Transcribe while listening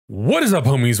What is up,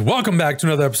 homies? Welcome back to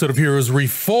another episode of Heroes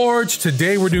Reforged.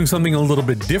 Today we're doing something a little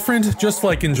bit different, just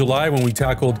like in July when we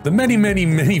tackled the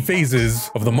many phases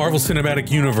of the Marvel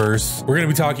Cinematic Universe. We're going to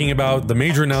be talking about the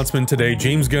major announcement today.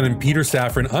 James Gunn and Peter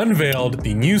Safran unveiled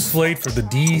the new slate for the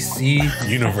DC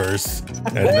Universe.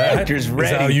 And that is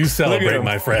how you celebrate,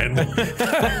 my friend.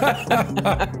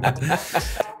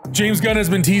 James Gunn has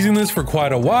been teasing this for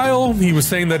quite a while. He was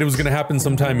saying that it was going to happen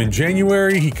sometime in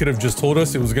January. He could have just told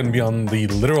us it was going to be on the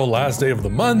literal last day of the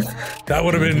month. That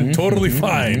would have been totally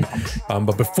fine.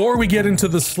 But before we get into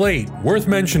the slate, worth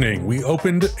mentioning, we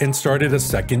opened and started a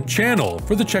second channel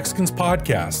for the Chexkins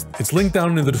podcast. It's linked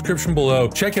down in the description below.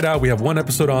 Check it out. We have one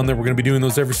episode on there. We're going to be doing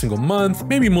those every single month,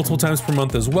 maybe multiple times per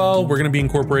month as well. We're going to be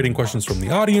incorporating questions from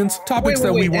the audience, topics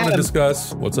that we want to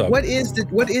discuss. What's up? What is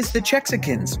the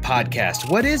Chexkins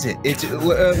podcast? What is it? It's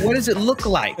what does it look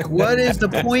like? What is the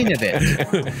point of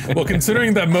it? Well,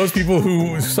 considering that most people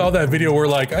who saw that video were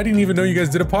like, I didn't even know you guys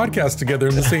did a podcast together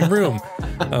in the same room.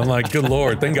 I'm like, good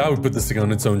Lord, thank God we put this thing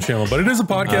on its own channel. But it is a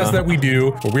podcast that we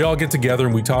do where we all get together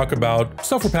and we talk about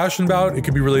stuff we're passionate about. It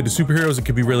could be related to superheroes. It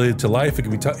could be related to life. It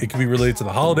could be related to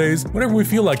the holidays, whenever we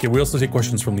feel like it. We also take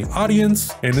questions from the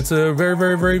audience, and it's a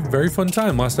very fun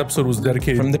time. Last episode was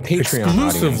dedicated from the Patreon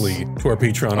exclusively to our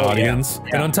Patreon audience.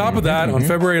 Yeah. And on top of that, on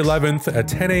February 11th at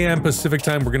 10 a.m. Pacific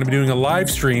time, we're going to be doing a live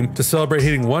stream to celebrate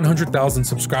hitting 100,000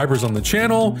 subscribers on the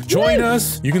channel. Join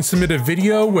us. You can submit a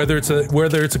video, whether it's a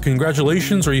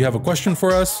congratulations or you have a question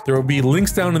for us. There will be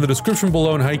links down in the description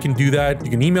below on how you can do that.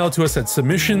 You can email it to us at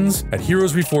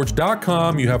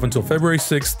submissions@heroesreforged.com. You have until February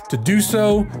 6th to do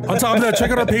so. On top of that,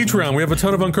 check out our Patreon. We have a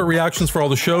ton of uncut reactions for all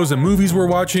the shows and movies we're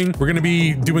watching. We're going to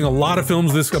be doing a lot of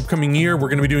films this upcoming year. We're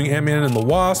going to be doing Ant-Man and the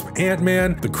Wasp,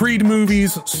 Ant-Man, the Creed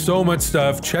movies, so much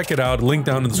stuff. Check it out. Link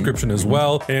down in the description as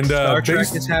well. And Star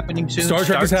Trek is happening soon. Star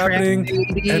Trek is happening.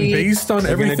 And based on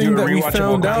everything that we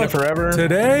found out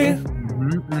today,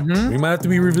 we might have to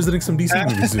be revisiting some DC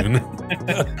movies soon.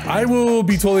 I will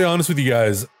be totally honest with you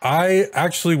guys. I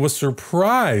actually was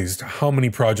surprised how many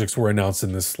projects were announced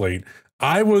in this slate.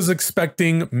 I was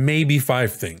expecting maybe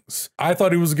 5 things. I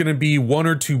thought it was going to be 1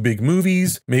 or 2 big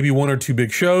movies, maybe 1 or 2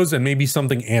 big shows, and maybe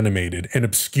something animated and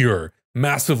obscure.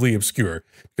 Massively obscure,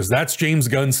 because that's James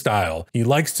Gunn's style. He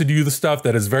likes to do the stuff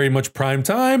that is very much prime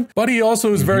time, but he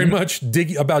also is very much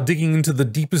digging into the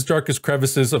deepest, darkest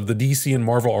crevices of the DC and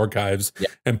Marvel archives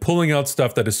and pulling out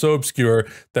stuff that is so obscure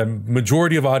that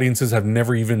majority of audiences have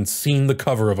never even seen the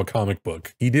cover of a comic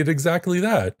book. He did exactly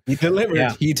that. He delivered.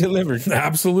 Yeah. He delivered.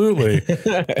 Absolutely.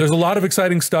 There's a lot of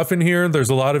exciting stuff in here. There's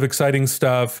a lot of exciting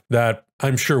stuff that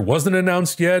I'm sure wasn't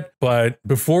announced yet, but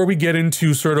before we get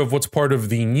into sort of what's part of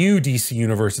the new DC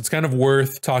universe, it's kind of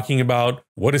worth talking about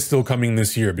what is still coming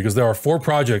this year, because there are 4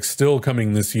 projects still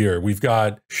coming this year. We've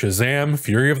got Shazam,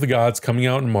 Fury of the Gods coming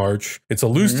out in March. It's a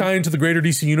loose tie into the greater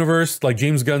DC universe, like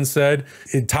James Gunn said.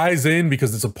 It ties in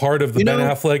because it's a part of the Ben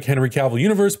Affleck, Henry Cavill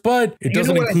universe, but it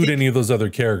doesn't include any of those other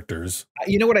characters.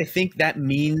 You know what I think that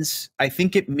means? I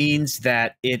think it means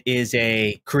that it is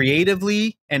a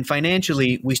creatively and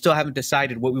financially, we still haven't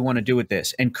decided what we want to do with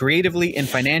this. And creatively and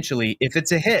financially, if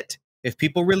it's a hit, if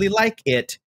people really like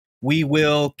it, we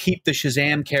will keep the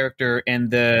Shazam character and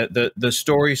the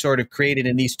story sort of created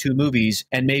in these 2 movies,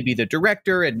 and maybe the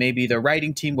director and maybe the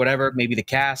writing team, whatever, maybe the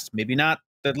cast, maybe not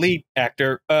the lead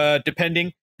actor,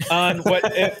 depending on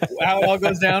how it all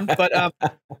goes down. But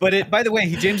by the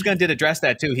way, James Gunn did address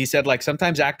that too. He said, like,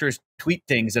 sometimes actors tweet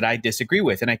things that I disagree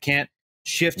with, and I can't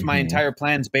shift my entire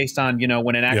plans based on,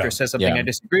 when an actor says something I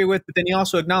disagree with. But then he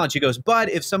also acknowledged, he goes,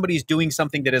 but if somebody's doing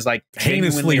something that is like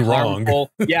heinously wrong,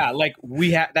 like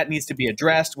that needs to be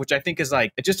addressed, which I think is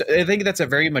like, I think that's a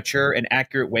very mature and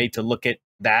accurate way to look at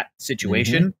that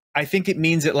situation. I think it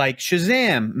means that, like,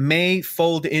 Shazam may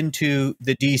fold into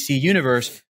the DC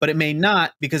universe, but it may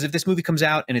not, because if this movie comes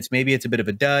out and maybe it's a bit of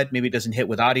a dud, maybe it doesn't hit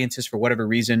with audiences for whatever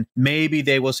reason, maybe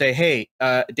they will say, hey,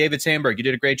 David Sandberg, you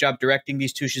did a great job directing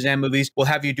these 2 Shazam movies. We'll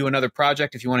have you do another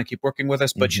project if you want to keep working with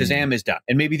us, but Shazam is done.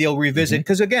 And maybe they'll revisit,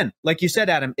 because again, like you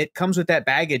said, Adam, it comes with that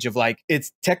baggage of, like,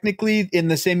 it's technically in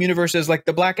the same universe as, like,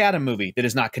 the Black Adam movie that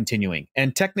is not continuing.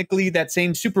 And technically that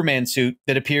same Superman suit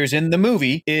that appears in the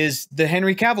movie is the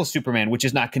Henry Cavill Superman, which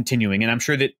is not continuing. And I'm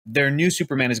sure that their new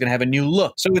Superman is going to have a new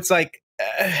look. So it's like,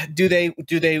 do they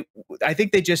I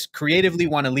think they just creatively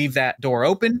want to leave that door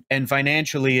open, and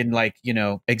financially and, like,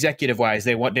 executive wise,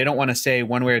 they don't want to say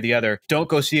one way or the other, don't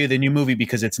go see the new movie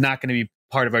because it's not going to be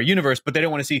part of our universe, but they don't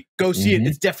want to see, go see it.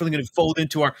 It's definitely going to fold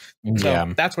into our.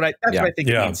 So that's what I think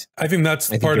it means. I think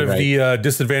that's part of the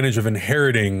disadvantage of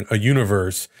inheriting a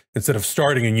universe instead of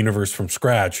starting a universe from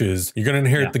scratch. Is you're going to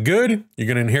inherit the good, you're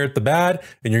going to inherit the bad,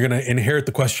 and you're going to inherit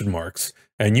the question marks.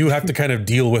 and you have to kind of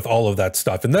deal with all of that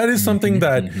stuff. And that is something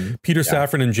that Peter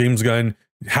Safran and James Gunn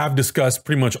have discussed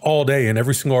pretty much all day, and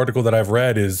every single article that I've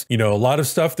read is, you know, a lot of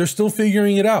stuff, they're still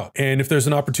figuring it out. And if there's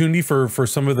an opportunity for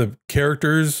some of the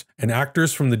characters and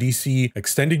actors from the DC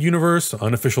extended universe,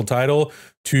 unofficial title,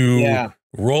 to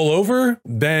roll over,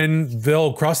 then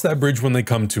they'll cross that bridge when they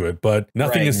come to it. But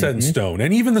nothing is set in stone.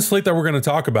 And even the slate that we're going to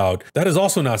talk about, that is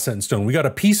also not set in stone. We got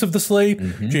a piece of the slate.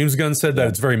 James Gunn said that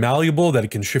it's very malleable, that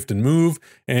it can shift and move.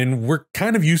 And we're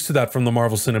kind of used to that from the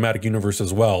Marvel Cinematic Universe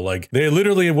as well. Like, they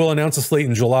literally will announce a slate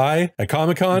in July at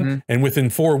Comic-Con, and within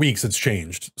 4 weeks it's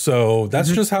changed. So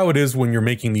that's just how it is when you're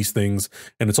making these things,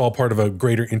 and it's all part of a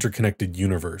greater interconnected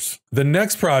universe. The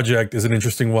next project is an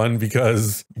interesting one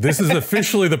because this is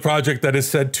officially the project that is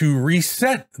said to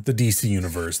reset the DC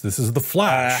universe. This is The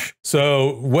Flash.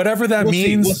 So whatever that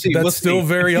means, that's still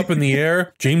very up in the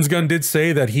air. James Gunn did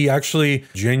say that he actually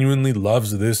genuinely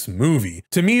loves this movie.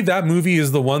 To me, that movie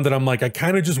is the one that I'm like, I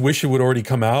kind of just wish it would already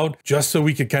come out just so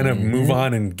we could kind of move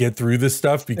on and get through this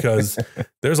stuff, because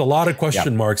there's a lot of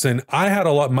question marks. And I had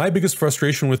a lot, my biggest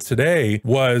frustration with today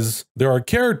was there are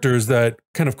characters that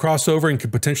kind of cross over and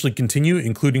could potentially continue,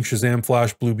 including Shazam,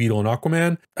 Flash, Blue Beetle, and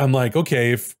Aquaman. I'm like,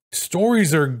 okay, if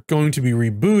stories are going to be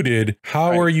rebooted,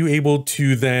 how are you able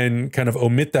to then kind of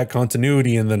omit that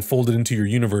continuity and then fold it into your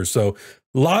universe? So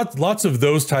lots of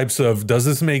those types of, does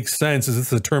this make sense? Is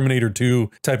this a Terminator 2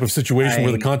 type of situation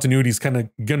where the continuity is kind of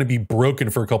going to be broken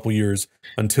for a couple years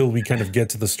until we kind of get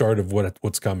to the start of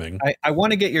what's coming? I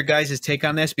want to get your guys' take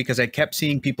on this, because I kept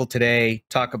seeing people today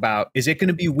talk about, is it going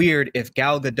to be weird if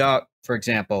Gal Gadot, for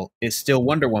example, is still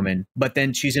Wonder Woman, but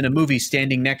then she's in a movie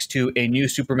standing next to a new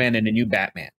Superman and a new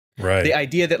Batman? Right. The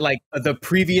idea that, like, the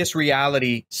previous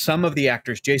reality, some of the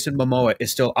actors, Jason Momoa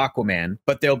is still Aquaman,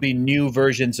 but there'll be new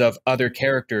versions of other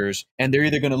characters, and they're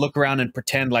either going to look around and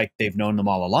pretend like they've known them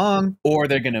all along, or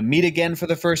they're going to meet again for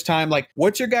the first time. Like,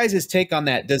 what's your guys' take on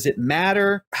that? Does it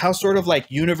matter? How sort of like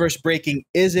universe breaking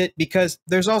is it? Because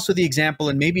there's also the example,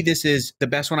 and maybe this is the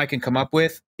best one I can come up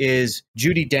with, is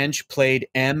Judi Dench played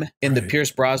M in the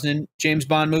Pierce Brosnan James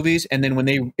Bond movies, and then when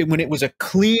it was a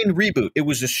clean reboot, it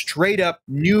was a straight up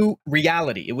new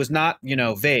reality. It was not, you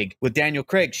know, vague. With Daniel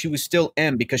Craig, she was still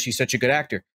M because she's such a good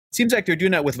actor. Seems like they're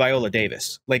doing that with Viola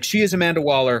Davis. Like, she is Amanda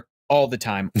Waller all the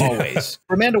time, always.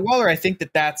 For Amanda Waller, I think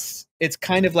it's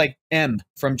kind of like M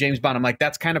from James Bond. I'm like,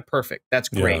 that's kind of perfect. That's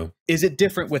great. Is it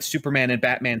different with Superman and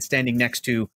Batman standing next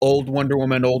to old Wonder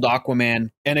Woman, old Aquaman?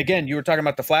 And again, you were talking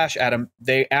about The Flash, Adam.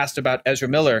 They asked about Ezra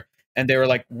Miller, and they were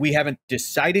like, we haven't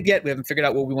decided yet. We haven't figured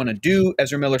out what we want to do.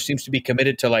 Ezra Miller seems to be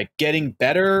committed to like getting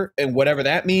better and whatever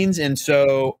that means. And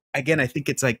so again, I think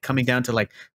it's like coming down to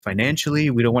like financially,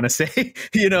 we don't want to say,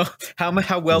 you know,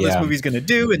 how well this movie's going to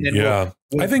do. And then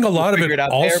I think a lot of it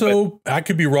also, I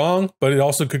could be wrong, but it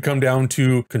also could come down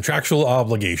to contractual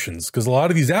obligations, because a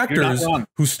lot of these actors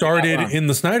who started in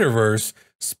the Snyderverse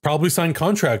probably signed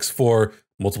contracts for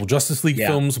multiple Justice League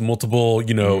films, multiple,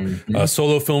 you know,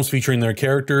 solo films featuring their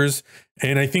characters.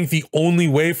 And I think the only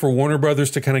way for Warner Brothers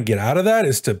to kind of get out of that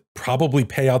is to probably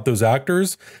pay out those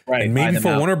actors. And maybe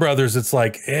for Warner Brothers, it's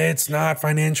like, it's not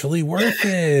financially worth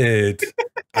it.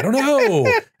 I don't know.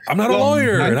 I'm not a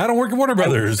lawyer and I don't work at Warner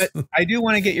Brothers. I do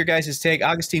want to get your guys' take.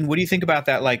 Augustine, what do you think about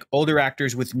that, like, older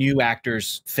actors with new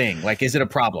actors thing? Like, is it a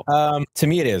problem? To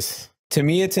me, it is. To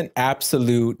me, it's an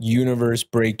absolute universe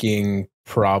breaking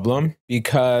problem,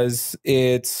 because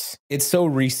it's so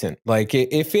recent. Like,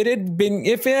 if it had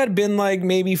been like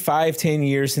maybe 5-10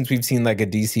 years since we've seen like a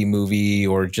DC movie,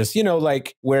 or just, you know,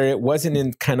 like where it wasn't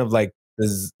in kind of like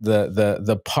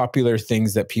the popular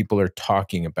things that people are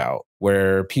talking about,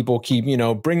 where people keep, you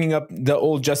know, bringing up the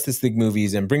old Justice League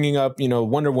movies and bringing up, you know,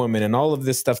 Wonder Woman and all of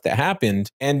this stuff that happened.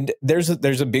 And there's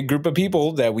a big group of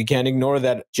people that we can't ignore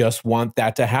that just want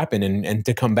that to happen and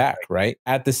to come back, right?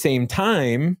 At the same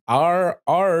time,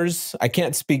 ours, I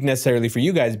can't speak necessarily for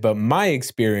you guys, but my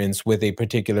experience with a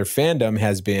particular fandom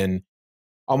has been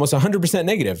almost 100%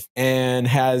 negative, and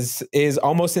is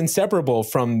almost inseparable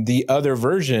from the other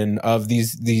version of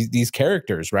these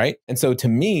characters, right? And so to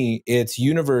me, it's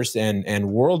universe and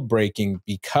world breaking,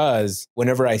 because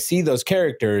whenever I see those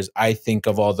characters, I think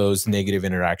of all those negative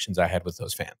interactions I had with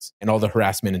those fans and all the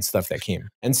harassment and stuff that came.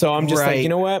 And so I'm just like, you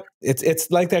know what? It's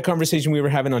like that conversation we were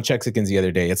having on Chexicans the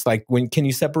other day. It's like, when can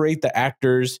you separate the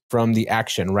actors from the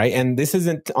action, right? And this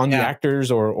isn't on the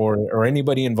actors or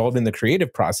anybody involved in the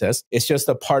creative process. It's just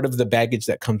a part of the baggage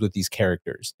that comes with these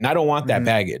characters. And I don't want that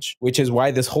baggage, which is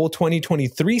why this whole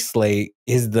 2023 slate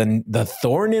is the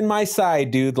thorn in my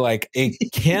side, dude. Like,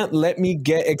 it can't let me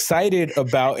get excited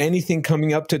about anything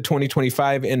coming up to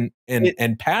 2025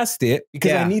 and past it,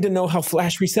 because I need to know how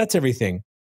Flash resets everything.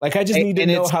 Like, I just need to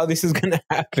know how this is going to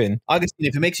happen. Augustine,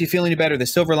 if it makes you feel any better, the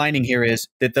silver lining here is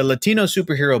that the Latino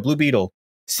superhero Blue Beetle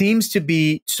seems to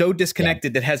be so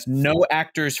disconnected that has no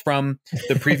actors from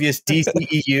the previous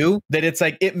DCEU that it's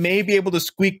like it may be able to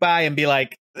squeak by and be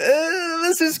like,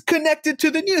 this is connected to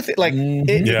the new thing, like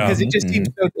because it just seems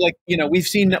so, like, you know, we've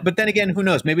seen, but then again, who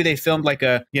knows, maybe they filmed like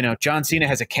a, you know, John Cena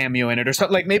has a cameo in it or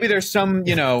something, like maybe there's some,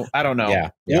 you know, I don't know,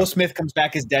 Will Smith comes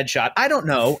back as Deadshot. I don't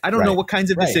know what kinds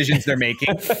of decisions they're making.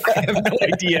 I have no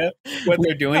idea what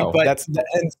they're doing. But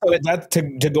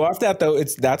to go off that though,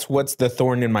 that's what's the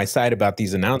thorn in my side about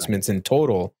these announcements in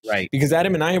total, right? Because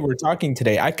Adam and I were talking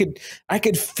today, I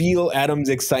could feel Adam's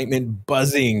excitement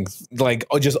buzzing like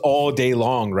just all day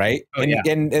long. Right.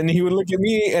 And he would look at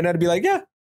me and I'd be like, yeah,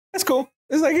 that's cool.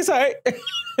 It's like, it's all right.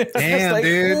 Damn, like,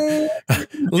 dude.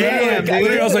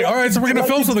 Literally, I was like, all right, so we're going to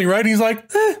film something, right? And he's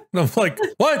like, eh. And I'm like,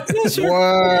 what? Yeah, sure.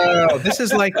 Whoa. This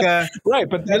is like, right.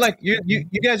 But they're like, you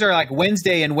guys are like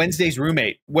Wednesday and Wednesday's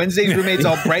roommate. Wednesday's roommate's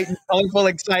all bright and colorful,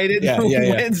 excited.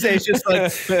 Wednesday's just like,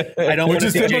 I don't want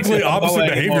to see Which is typically opposite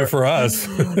behavior for us.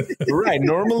 Right.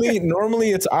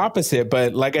 Normally it's opposite.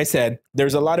 But like I said,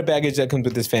 there's a lot of baggage that comes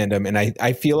with this fandom. And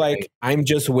I feel like I'm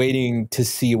just waiting to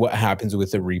see what happens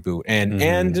with the reboot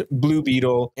and Blue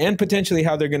Beetle and potentially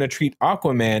how they're going to treat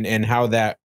Aquaman and how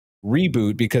that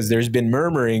reboot, because there's been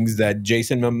murmurings that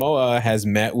Jason Momoa has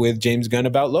met with James Gunn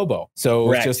about Lobo.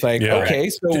 So it's just like, okay,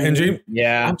 so and James,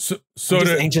 I'm just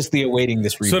anxiously awaiting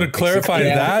this reboot. So to clarify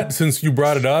that, since you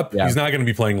brought it up, he's not going to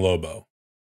be playing Lobo.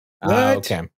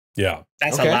 Okay. Yeah.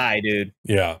 That's a lie, dude.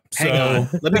 Yeah. Hang on.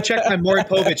 Let me check my Maury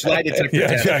Povich lie detector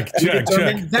test. Check.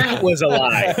 That was a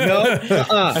lie. No,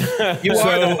 you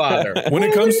are the father. When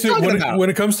it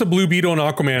comes to Blue Beetle and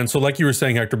Aquaman, so like you were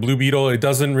saying, Hector, Blue Beetle, it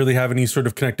doesn't really have any sort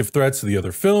of connective threads to the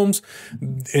other films.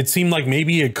 It seemed like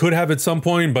maybe it could have at some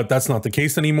point, but that's not the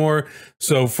case anymore.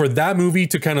 So for that movie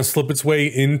to kind of slip its way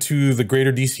into the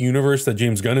greater DC universe that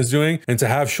James Gunn is doing, and to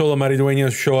have Shola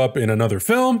Maridueña show up in another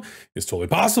film is totally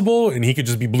possible, and he could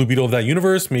just be Blue Beetle of that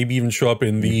universe, maybe even show up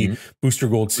in the Booster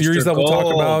Gold series that we'll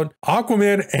talk about.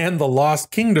 Aquaman and the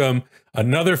Lost Kingdom,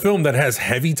 another film that has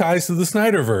heavy ties to the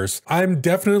Snyderverse. I'm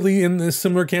definitely in this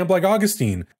similar camp like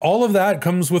Augustine. All of that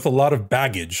comes with a lot of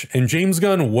baggage. And James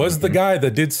Gunn was the guy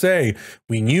that did say,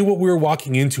 we knew what we were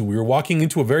walking into. We were walking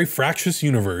into a very fractious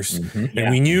universe. And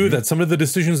we knew that some of the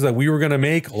decisions that we were going to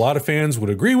make, a lot of fans would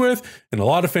agree with, and a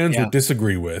lot of fans would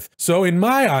disagree with. So in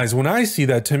my eyes, when I see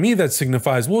that, to me, that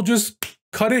signifies, well, just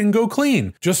cut it and go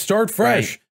clean. Just start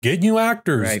fresh. Get new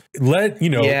actors. Let,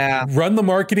 run the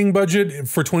marketing budget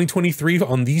for 2023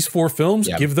 on these 4 films.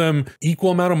 Give them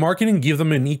equal amount of marketing. Give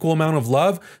them an equal amount of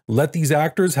love. Let these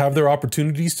actors have their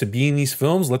opportunities to be in these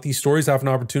films. Let these stories have an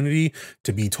opportunity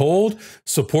to be told.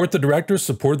 Support the directors.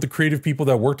 Support the creative people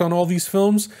that worked on all these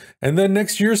films. And then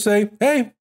next year say,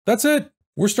 hey, that's it.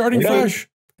 We're starting fresh.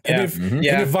 And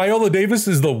if Viola Davis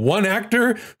is the one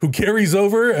actor who carries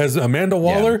over as Amanda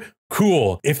Waller,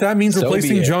 cool. If that means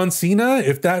replacing John Cena,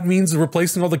 if that means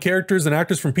replacing all the characters and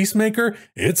actors from Peacemaker,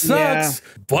 it sucks.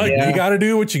 But you got to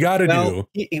do what you got to do.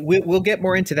 We'll get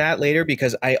more into that later,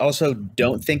 because I also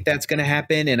don't think that's going to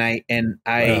happen. And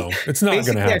it's not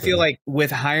going to happen. I feel like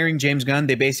with hiring James Gunn,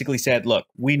 they basically said, look,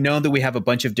 we know that we have a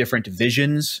bunch of different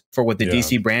visions for what the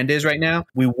DC brand is right now.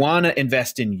 We want to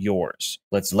invest in yours.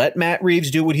 Let's let Matt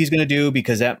Reeves do what he's going to do,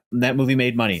 because that movie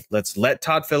made money. Let's let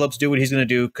Todd Phillips do what he's going to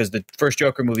do, because the first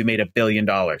Joker movie made $1 billion.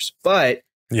 But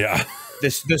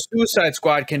the Suicide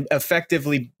Squad can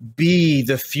effectively be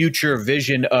the future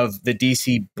vision of the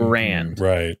DC brand.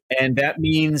 Right. And that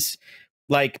means,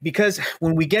 like, because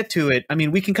when we get to it, I mean,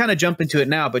 we can kind of jump into it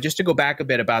now, but just to go back a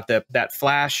bit about that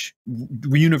Flash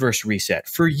universe reset.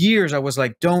 For years, I was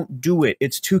like, don't do it.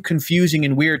 It's too confusing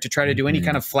and weird to try to do any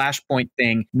kind of Flashpoint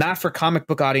thing, not for comic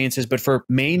book audiences, but for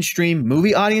mainstream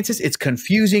movie audiences. It's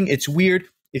confusing. It's weird.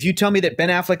 If you tell me that Ben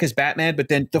Affleck is Batman, but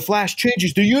then the Flash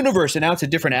changes the universe and now it's a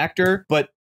different actor, but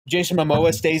Jason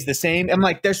Momoa stays the same, I'm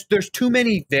like, there's too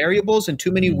many variables and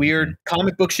too many weird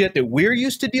comic book shit that we're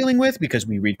used to dealing with because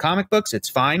we read comic books. It's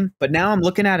fine. But now I'm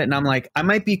looking at it and I'm like, I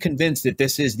might be convinced that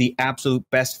this is the absolute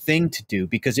best thing to do,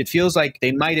 because it feels like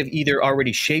they might have either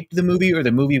already shaped the movie or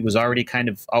the movie was already kind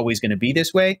of always going to be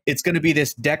this way. It's going to be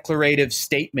this declarative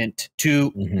statement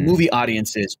to movie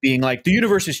audiences being like, the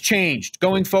universe has changed.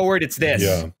 Going forward, it's this.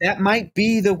 That might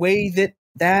be the way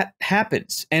that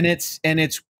happens. And it's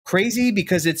crazy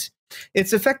because it's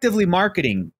effectively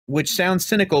marketing, which sounds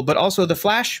cynical, but also the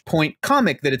Flashpoint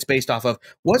comic that it's based off of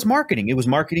was marketing. It was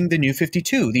marketing the New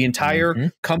 52, the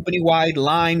entire company-wide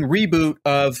line reboot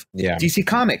of DC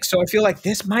Comics. So I feel like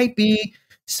this might be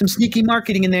some sneaky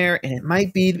marketing in there, and it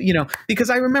might be, you know, because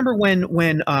I remember when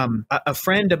a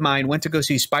friend of mine went to go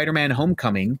see Spider-Man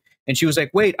Homecoming, and she was like,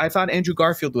 wait, I thought Andrew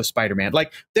Garfield was Spider-Man.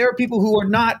 Like, there are people who are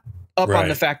not up on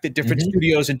the fact that different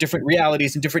studios and different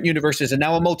realities and different universes and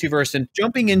now a multiverse, and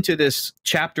jumping into this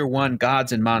chapter 1,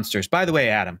 Gods and Monsters. By the way,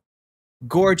 Adam,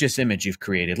 gorgeous image you've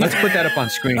created. Let's put that up on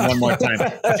screen one more time.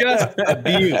 Just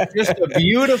a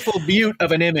beautiful beaut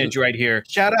of an image right here.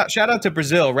 Shout out to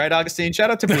Brazil, right, Augustine?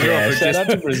 Shout out to Brazil. Yeah, shout out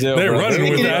to Brazil. They're running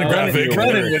with that graphic.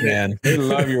 Running with man. They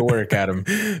love your work, Adam.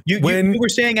 You were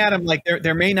saying, Adam, like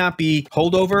there may not be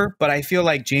holdover, but I feel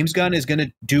like James Gunn is going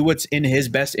to do what's in his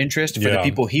best interest for the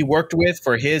people he worked with,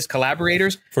 for his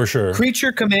collaborators. For sure.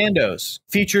 Creature Commandos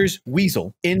features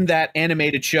Weasel in that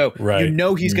animated show. Right. You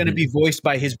know he's going to be voiced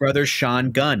by his brother Sean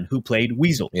Gunn, who played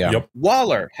Weasel. Yeah. Yep.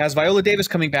 Waller has Viola Davis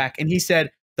coming back, and he said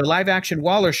the live-action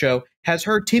Waller show has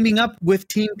her teaming up with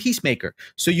Team Peacemaker.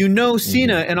 So you know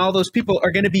Cena and all those people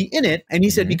are going to be in it. And he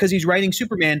said because he's writing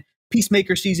Superman,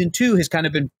 Peacemaker season 2 has kind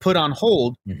of been put on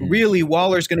hold. Really,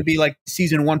 Waller's going to be like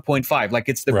season 1.5. Like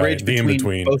it's the bridge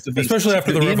between both of these. Especially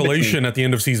after the revelation at the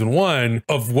end of season 1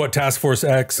 of what Task Force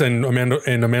X and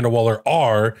Amanda Waller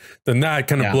are, then that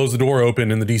kind of blows the door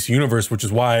open in the DC universe, which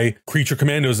is why Creature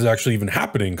Commandos is actually even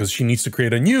happening, because she needs to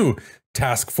create a new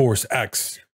Task Force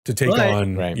X to take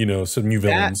on, you know, some new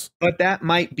villains. But that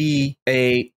might be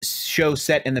a show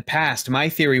set in the past. My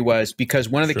theory was because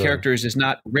one of the characters is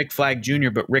not Rick Flag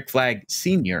Jr., but Rick Flag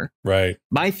Sr. Right.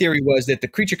 My theory was that the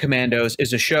Creature Commandos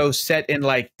is a show set in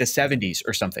like the 70s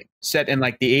or something, set in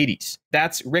like the 80s.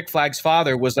 That's Rick Flag's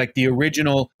father was like the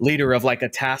original leader of like a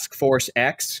Task Force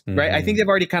X, right? I think they've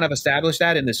already kind of established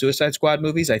that in the Suicide Squad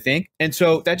movies, I think. And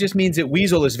so that just means that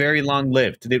Weasel is very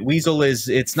long-lived. That Weasel is,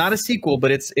 it's not a sequel,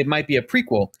 but it might be a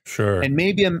prequel. Sure. And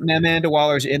maybe Amanda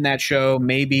Waller's in that show.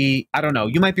 Maybe, I don't know.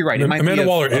 You might be right. It might Amanda be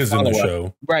Waller is in the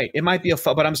show. Right. It might be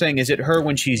but I'm saying, is it her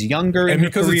when she's younger? And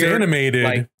because it's animated,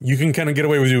 like, you can kind of get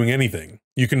away with doing anything.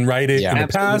 You can write it in the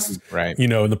past, you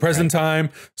know, in the present time.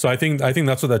 So I think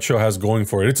that's what that show has going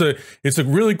for it. It's a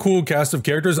really cool cast of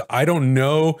characters. I don't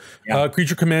know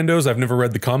Creature Commandos. I've never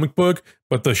read the comic book,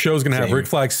 but the show's going to have Rick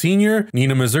Flag Sr.,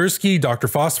 Nina Mazursky, Dr.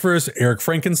 Phosphorus, Eric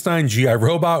Frankenstein, G.I.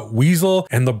 Robot, Weasel,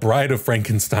 and the Bride of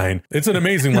Frankenstein. It's an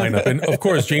amazing lineup. And of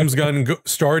course, James Gunn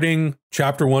starting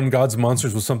Chapter 1, Gods and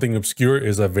Monsters, with something obscure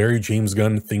is a very James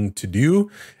Gunn thing to do.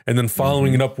 And then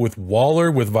following it up with Waller,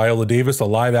 with Viola Davis, a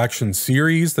live action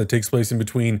series that takes place in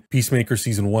between Peacemaker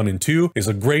season 1 and 2, is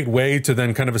a great way to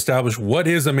then kind of establish what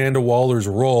is Amanda Waller's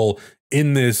role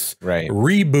in this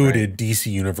rebooted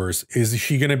DC universe. Is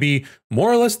she going to be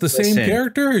more or less the same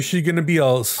character? Is she going to be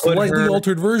a slightly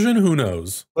altered version? Who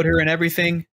knows? Put her in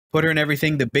everything. Put her in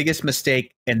everything. The biggest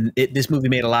mistake, and this movie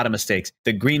made a lot of mistakes,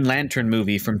 the Green Lantern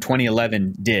movie from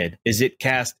 2011 is it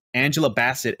cast Angela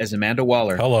Bassett as Amanda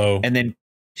Waller. Hello. And then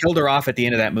killed her off at the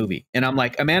end of that movie. And I'm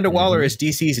like, Amanda Waller is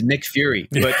DC's Nick Fury,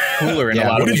 but cooler in a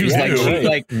lot of ways.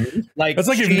 Like that's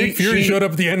like if Nick Fury showed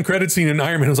up at the end credit scene in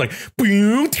Iron Man, it was like,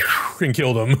 boom, and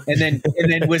killed him. And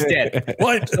then was dead.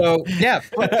 What? So yeah,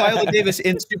 put Viola Davis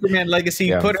in Superman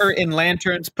Legacy, put her in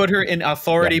Lanterns, put her in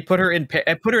Authority, put her in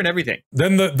everything.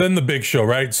 Then the big show,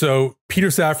 right? So Peter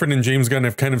Safran and James Gunn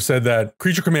have kind of said that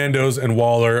Creature Commandos and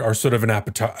Waller are sort of an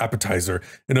appetizer,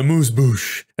 an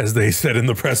amuse-bouche, as they said in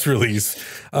the press release.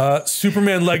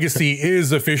 Superman Legacy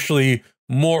is officially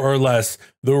more or less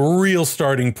the real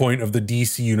starting point of the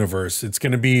DC universe. It's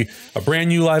going to be a brand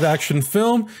new live action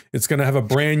film. It's going to have a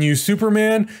brand new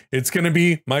Superman. It's going to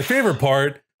be, my favorite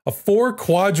part, a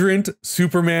 4-quadrant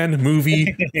Superman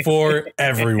movie for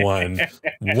everyone.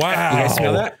 Wow. You guys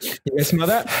smell that? You guys smell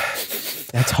that?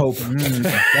 That's hope.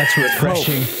 That's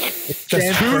refreshing.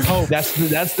 That's truth. Hope. That's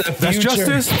the future. That's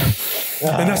justice.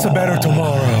 And that's a better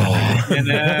tomorrow. And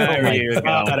there you go.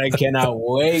 God, I cannot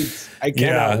wait. I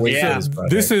cannot wait for this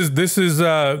project.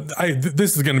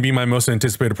 This is going to be my most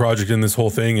anticipated project in this whole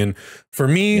thing. And for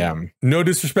me, no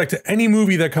disrespect to any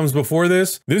movie that comes before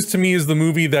this to me is the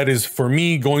movie that is, for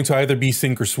me, going to either be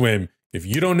sink or swim. If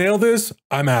you don't nail this,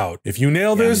 I'm out. If you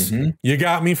nail this, you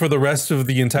got me for the rest of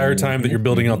the entire time that you're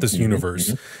building out this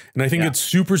universe. And I think it's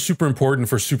super, super important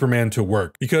for Superman to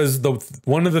work, because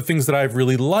one of the things that I've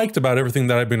really liked about everything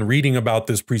that I've been reading about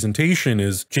this presentation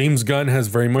is James Gunn has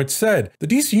very much said the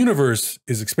DC universe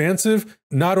is expansive,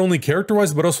 not only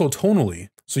character-wise, but also tonally.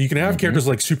 So you can have characters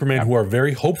like Superman who are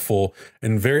very hopeful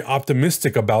and very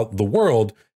optimistic about the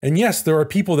world. And yes, there are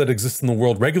people that exist in the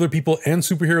world, regular people and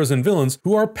superheroes and villains,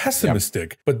 who are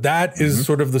pessimistic. But that is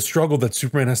sort of the struggle that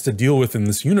Superman has to deal with in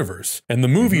this universe. And the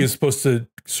movie is supposed to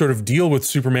sort of deal with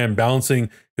Superman balancing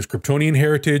his Kryptonian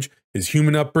heritage, his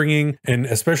human upbringing, and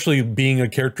especially being a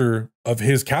character of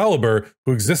his caliber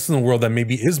who exists in the world that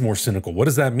maybe is more cynical. What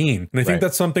does that mean? And I think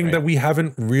that's something that we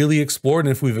haven't really explored.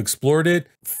 And if we've explored it,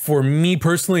 for me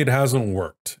personally, it hasn't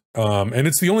worked. And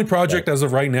it's the only project as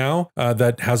of right now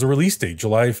that has a release date,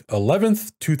 July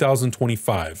 11th,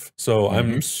 2025. So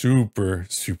I'm super,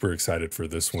 super excited for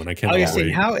this one. I can't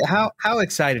wait. How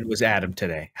excited was Adam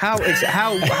today? How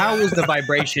was the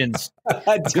vibrations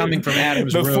coming from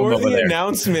Adam's room over there?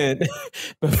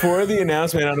 Before the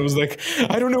announcement, I was like,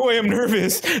 I don't know why I'm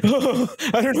nervous.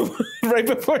 I don't know. Right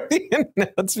before the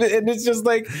announcement. And it's just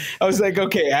like, I was like,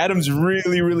 okay, Adam's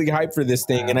really, really hyped for this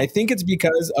thing. And I think it's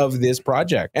because of this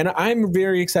project. And I'm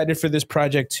very excited for this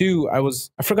project too. I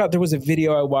forgot, there was a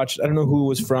video I watched. I don't know who it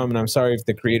was from, and I'm sorry if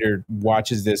the creator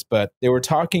watches this, but they were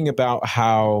talking about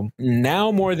how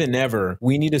now more than ever,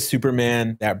 we need a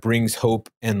Superman that brings hope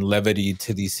and levity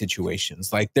to these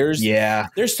situations. Like there's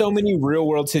so many real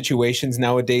world situations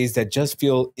nowadays that just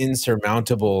feel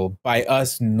insurmountable by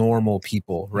us normal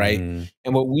people, right?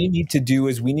 And what we need to do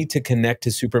is we need to connect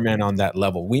to Superman on that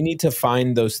level. We need to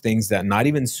find those things that not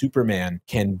even Superman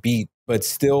can beat, but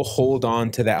still hold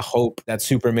on to that hope that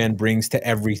Superman brings to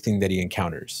everything that he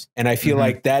encounters. And I feel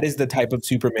like that is the type of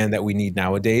Superman that we need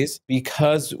nowadays,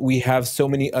 because we have so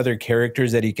many other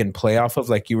characters that he can play off of.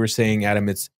 Like you were saying, Adam,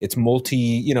 it's multi,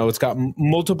 you know, it's got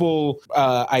multiple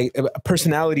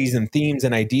personalities and themes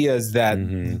and ideas that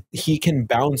he can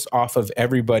bounce off of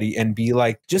everybody and be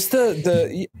like, just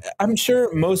I'm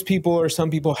sure most people or some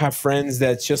people have friends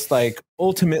that's just like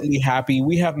ultimately happy.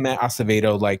 We have Matt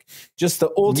Acevedo, like just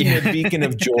the ultimate beacon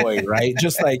of joy, right?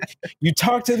 Just like you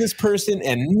talk to this person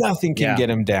and nothing can get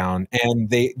him down,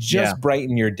 and they just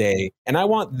brighten your day. And I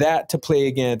want that to play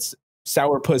against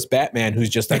sourpuss Batman, who's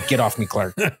just like, get off me,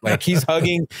 Clark. Like he's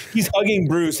hugging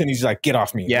Bruce and he's like, get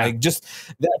off me. Like just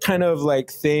that kind of like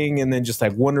thing. And then just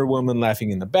like Wonder Woman laughing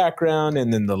in the background,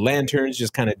 and then the Lanterns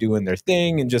just kind of doing their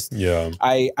thing. And just,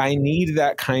 I need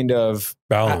that kind of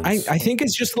balance. I think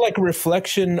it's just like a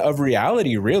reflection of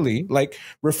reality, really, like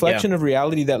reflection of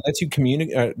reality that lets you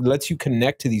communicate, lets you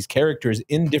connect to these characters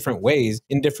in different ways,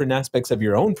 in different aspects of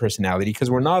your own personality,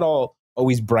 because we're not all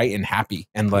always bright and happy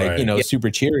and like, you know, super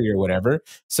cheery or whatever.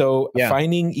 So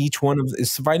finding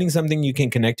something you can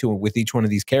connect to with each one of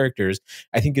these characters,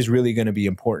 I think is really going to be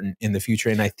important in the future.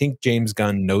 And I think James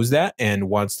Gunn knows that and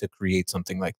wants to create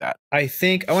something like that. I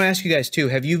want to ask you guys too,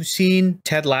 have you seen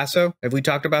Ted Lasso? Have we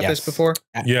talked about this before?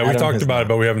 Yeah, we talked about it,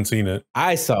 but we haven't seen it.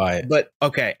 I saw it. But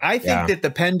okay, I think that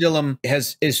the pendulum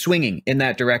is swinging in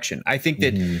that direction. I think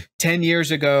that 10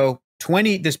 years ago,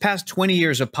 this past 20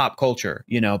 years of pop culture,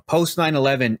 you know, post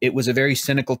 9/11, it was a very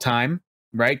cynical time,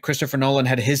 right? Christopher Nolan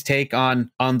had his take on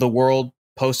the world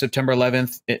post September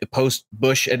 11th, post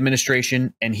Bush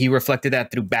administration, and he reflected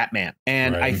that through Batman.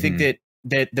 And I think that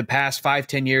the past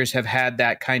 5-10 years have had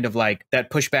that kind of like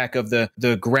that pushback of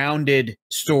the grounded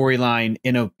storyline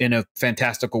in a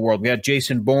fantastical world. We had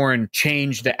Jason Bourne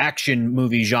change the action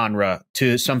movie genre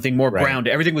to something more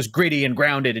grounded. Everything was gritty and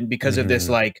grounded, and because of this,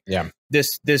 like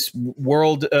this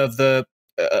world of the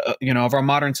of our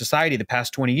modern society the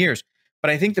past 20 years. But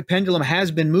I think the pendulum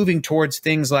has been moving towards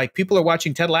things like people are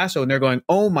watching Ted Lasso and they're going,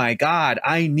 oh my God,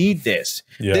 I need this.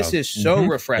 This is so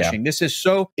refreshing. This is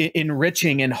so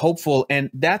enriching and hopeful. And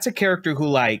that's a character who,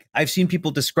 like, I've seen people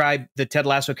describe the Ted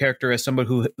Lasso character as somebody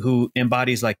who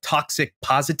embodies like toxic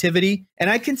positivity.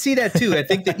 And I can see that too. I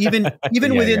think that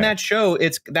even within that show,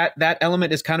 it's that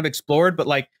element is kind of explored, but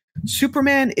like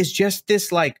Superman is just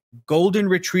this like golden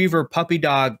retriever puppy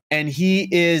dog. And he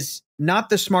is not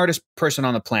the smartest person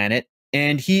on the planet.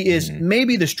 And he is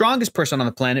maybe the strongest person on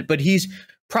the planet, but he's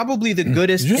probably the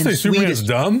goodest. Did you just say Superman's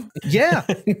dumb? Yeah,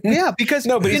 because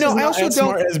I also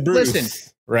don't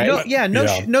listen. Right?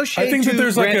 No shade. I think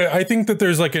that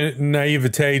there's like a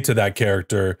naivete to that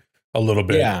character a little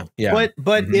bit.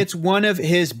 But it's one of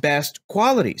his best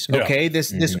qualities. Okay,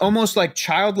 this almost like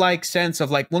childlike sense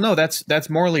of like, well, no, that's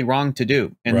morally wrong to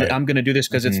do, and I'm going to do this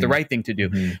because it's the right thing to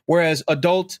do. Whereas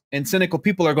adult and cynical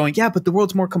people are going, yeah, but the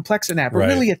world's more complex than that. But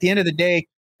really, at the end of the day,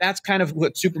 that's kind of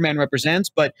what Superman represents.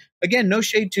 But again, no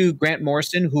shade to Grant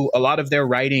Morrison, who a lot of their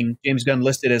writing, James Gunn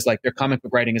listed as like their comic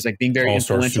book writing is like being very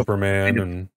influential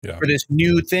Superman for this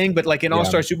new thing. But like in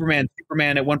All-Star Superman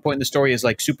at one point in the story is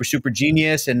like super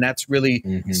genius. And that's really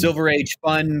Silver Age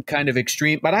fun, kind of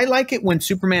extreme. But I like it when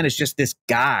Superman is just this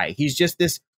guy. He's just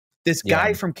this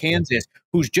guy from Kansas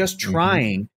who's just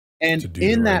trying. And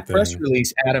in that press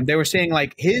release, Adam, they were saying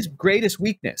like his greatest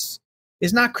weakness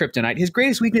is not kryptonite. His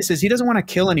greatest weakness is he doesn't want to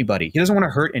kill anybody. He doesn't want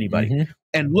to hurt anybody.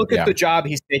 And look at the job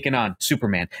he's taken on,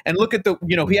 Superman. And look at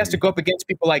he has to go up against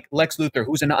people like Lex Luthor,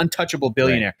 who's an untouchable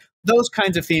billionaire. Those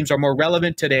kinds of themes are more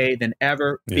relevant today than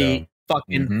ever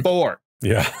before.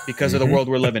 because of the world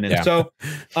we're living in. So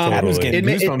Adam's getting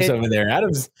goosebumps over there.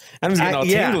 Adam's getting all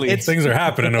tingly. Things are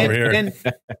happening over here.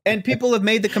 And people have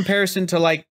made the comparison to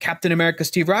like Captain America,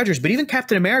 Steve Rogers, but even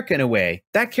Captain America in a way,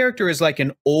 that character is like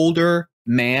an older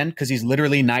man because he's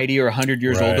literally 90 or 100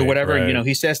 years old or whatever. And, you know,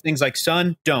 he says things like,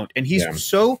 son, don't. And he's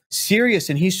so serious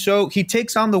and he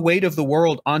takes on the weight of the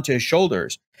world onto his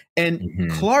shoulders. And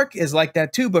Clark is like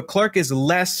that too, but Clark is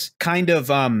less kind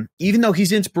of, even though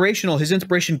he's inspirational, his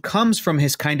inspiration comes from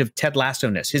his kind of Ted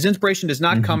Lasso-ness. His inspiration does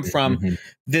not come from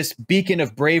this beacon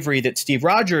of bravery that Steve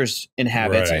Rogers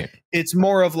inhabits. It's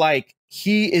more of like,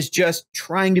 he is just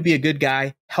trying to be a good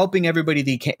guy, helping everybody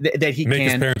that he make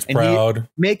can. His parents proud.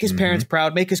 Make his parents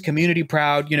proud, make his community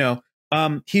proud, you know.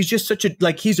 He's just such a,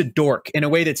 like, he's a dork in a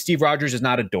way that Steve Rogers is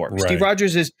not a dork. Steve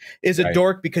Rogers is a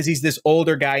dork because he's this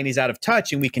older guy and he's out of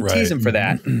touch and we can tease him for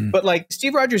that. But like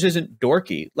Steve Rogers isn't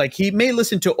dorky. Like he may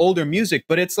listen to older music,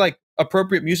 but it's like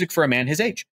appropriate music for a man his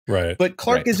age. But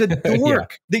Clark is a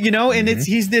dork, you know, and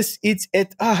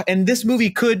and this movie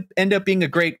could end up being a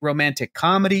great romantic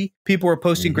comedy. People were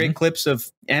posting great clips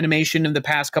of animation in the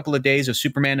past couple of days of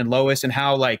Superman and Lois and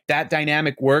how like that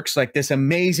dynamic works, like this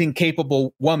amazing,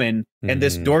 capable woman and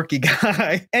this dorky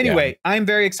guy. Anyway, I'm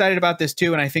very excited about this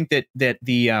too. And I think that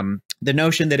the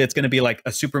notion that it's going to be like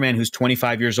a Superman who's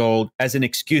 25 years old as an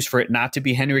excuse for it not to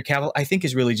be Henry Cavill, I think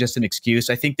is really just an excuse.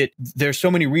 I think that there's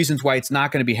so many reasons why it's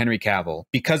not going to be Henry Cavill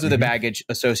because of the baggage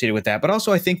associated with that. But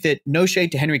also I think that no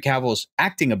shade to Henry Cavill's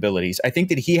acting abilities. I think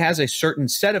that he has a certain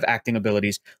set of acting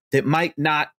abilities that might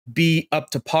not be up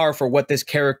to par for what this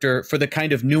character, for the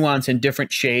kind of nuance and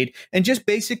different shade, and just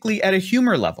basically at a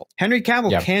humor level. Henry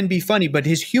Cavill can be funny, but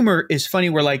his humor is funny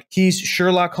where like he's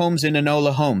Sherlock Holmes in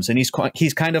Enola Holmes, and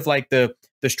he's kind of like the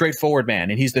straightforward man,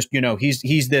 and he's the, you know, he's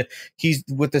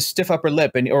with the stiff upper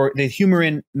lip, and or the humor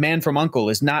in Man from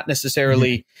U.N.C.L.E. is not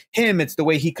necessarily him. It's the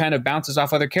way he kind of bounces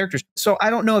off other characters. So I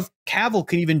don't know if Cavill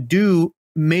can even do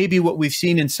maybe what we've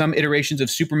seen in some iterations of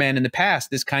Superman in the past,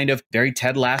 this kind of very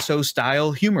Ted Lasso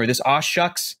style humor, this aw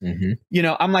shucks, you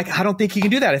know, I'm like, I don't think he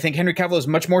can do that. I think Henry Cavill is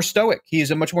much more stoic. He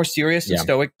is a much more serious and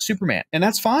stoic Superman. And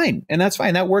that's fine. And that's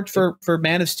fine. That worked for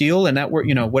Man of Steel, and that worked,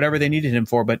 you know, whatever they needed him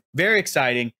for, but very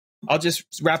exciting. I'll just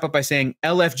wrap up by saying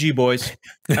LFG, boys.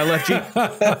 LFG.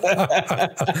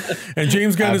 And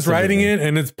James Gunn is writing it,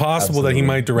 and it's possible that he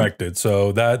might direct it.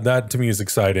 So that to me is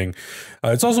exciting.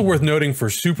 It's also worth noting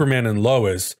for Superman and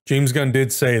Lois, James Gunn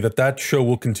did say that show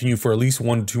will continue for at least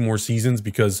 1 to 2 more seasons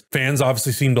because fans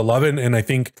obviously seem to love it. And I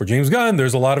think for James Gunn,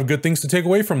 there's a lot of good things to take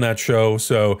away from that show.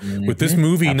 So with this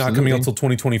movie not coming out until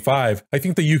 2025, I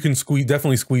think that you can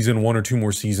definitely squeeze in 1 or 2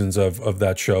 more seasons of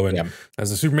that show. And as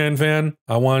a Superman fan,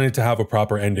 I wanted to have a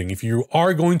proper ending. If you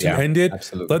are going to end it,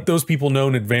 let those people know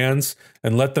in advance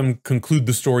and let them conclude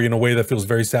the story in a way that feels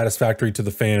very satisfactory to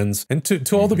the fans and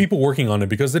to all the people working on it,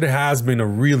 because it has been a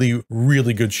really,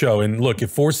 really good show. And look, if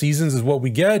 4 seasons is what we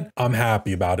get, I'm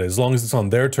happy about it, as long as it's on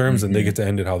their terms and they get to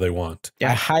end it how they want. I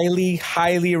highly,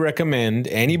 highly recommend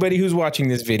anybody who's watching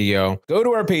this video, go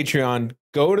to our Patreon,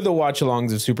 go to the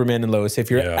watch-alongs of Superman and Lois.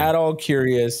 If you're at all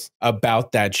curious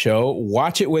about that show,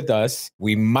 watch it with us.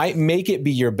 We might make it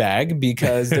be your bag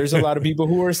because there's a lot of people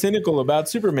who are cynical about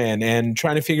Superman and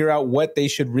trying to figure out what they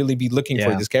should really be looking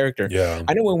for this character.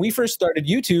 I know when we first started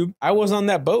YouTube, I was on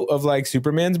that boat of like,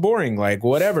 Superman's boring, like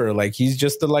whatever, like he's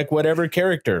just the like whatever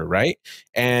character, right?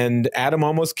 And Adam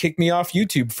almost kicked me off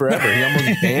YouTube forever. He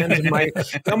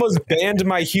almost banned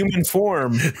my human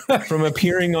form from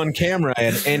appearing on camera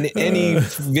and any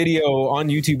video on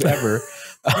YouTube ever.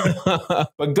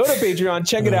 But go to Patreon,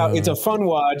 check it out. It's a fun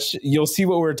watch. You'll see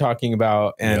what we're talking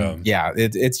about. And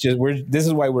it's just, this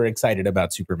is why we're excited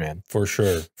about Superman. For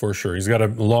sure. He's got a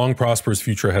long, prosperous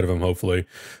future ahead of him, hopefully.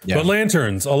 But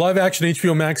Lanterns, a live action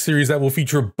HBO Max series that will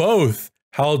feature both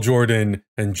Hal Jordan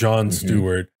and Jon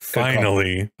Stewart.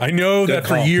 Finally. I know that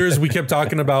for years we kept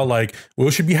talking about like, well,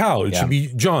 it should be Hal, it should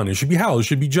be Jon, it should be Hal, it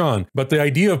should be Jon. But the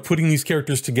idea of putting these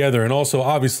characters together, and also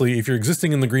obviously if you're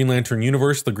existing in the Green Lantern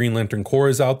universe, the Green Lantern Corps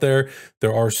is out there.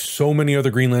 There are so many other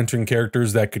Green Lantern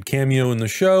characters that could cameo in the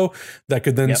show that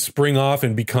could then spring off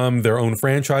and become their own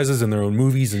franchises and their own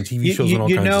movies and TV shows and all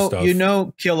kinds of stuff. You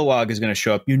know Kilowog is going to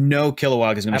show up.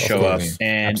 Kilowog is going to show up,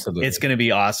 and it's going to be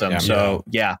awesome. So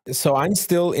So I'm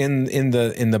still in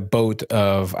the boat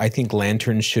of, I think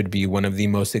Lanterns should be one of the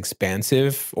most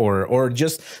expansive, or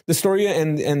just the story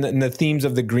and the themes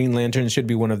of the Green Lantern should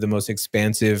be one of the most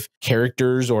expansive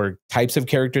characters or types of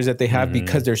characters that they have,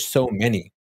 because there's so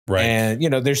many. Right. And, you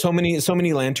know, there's so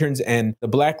many lanterns, and the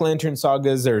Black Lantern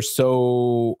sagas are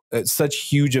such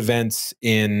huge events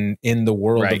in the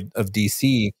world of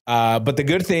DC. But the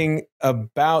good thing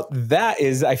about that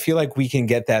is I feel like we can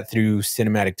get that through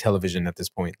cinematic television at this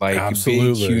point. Like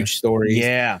big, huge stories.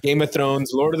 Yeah. Game of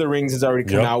Thrones, Lord of the Rings has already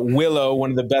come out. Willow, one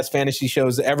of the best fantasy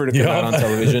shows ever to come out on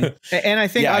television. And I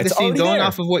think, Augustine, going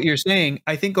off of what you're saying,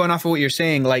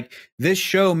 like this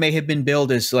show may have been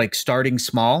billed as like starting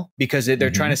small because they're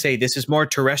trying to say this is more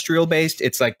terrestrial based.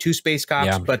 It's like 2 space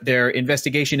cops, but their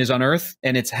investigation is on Earth,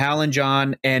 and it's Hal and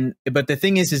John. But the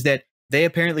thing is that they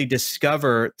apparently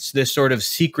discover this sort of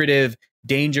secretive,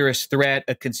 dangerous threat,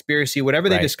 a conspiracy, whatever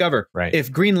they discover.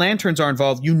 If Green Lanterns are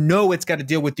involved, you know it's got to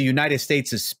deal with the United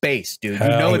States' space, dude. You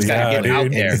know it's got to get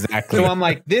out there. Exactly. So I'm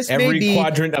like, this every may be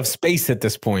quadrant of space at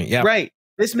this point. Yeah. Right.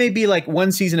 This may be like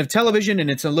one season of television,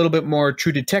 and it's a little bit more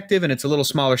True Detective, and it's a little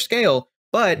smaller scale.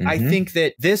 But I think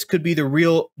that this could be the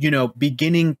real,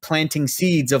 beginning planting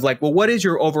seeds of like, well, what is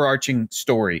your overarching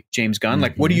story, James Gunn?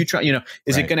 Like, what are you trying,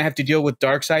 is it going to have to deal with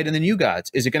Darkseid and the New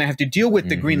Gods? Is it going to have to deal with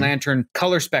the Green Lantern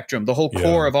color spectrum, the whole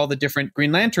core of all the different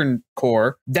Green Lantern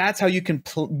core? That's how you can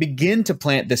begin to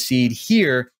plant the seed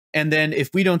here. And then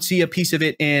if we don't see a piece of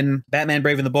it in Batman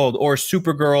Brave and the Bold or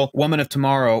Supergirl Woman of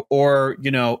Tomorrow or,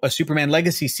 a Superman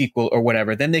Legacy sequel or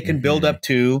whatever, then they can build up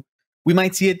to, we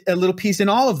might see a little piece in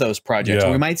all of those projects,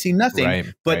 or we might see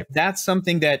nothing. But that's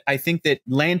something that I think that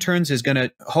Lanterns is going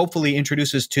to hopefully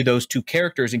introduce us to those 2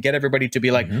 characters and get everybody to be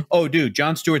like, oh, dude,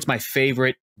 Jon Stewart's my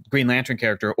favorite Green Lantern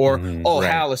character, or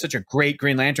Hal is such a great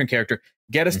Green Lantern character.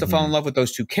 Get us to fall in love with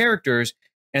those 2 characters.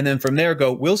 And then from there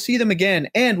we'll see them again.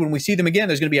 And when we see them again,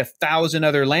 there's going to be 1,000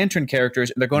 other Lantern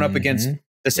characters, and they're going up against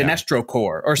the Sinestro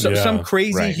Corps or some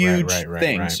crazy huge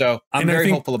thing. So I'm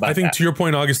very hopeful about that. I think to your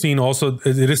point, Augustine, also,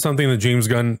 it is something that James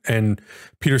Gunn and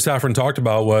Peter Safran talked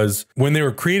about was when they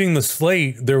were creating the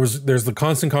slate, there's the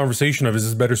constant conversation of, is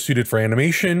this better suited for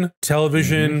animation,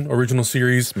 television, original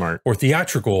series, or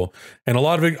theatrical? And a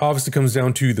lot of it obviously comes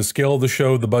down to the scale of the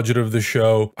show, the budget of the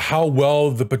show, how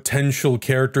well the potential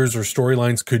characters or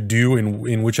storylines could do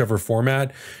in whichever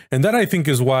format. And that, I think,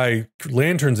 is why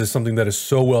Lanterns is something that is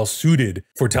so well suited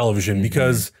for television,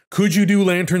 because could you do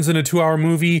Lanterns in a 2-hour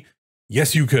movie?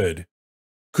 Yes, you could.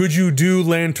 Could you do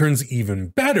Lanterns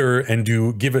even better and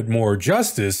give it more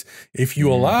justice if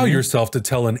you allow yourself to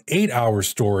tell an 8-hour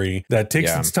story that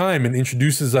takes its time and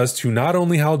introduces us to not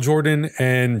only Hal Jordan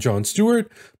and Jon Stewart,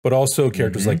 but also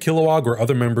characters like Kilowog or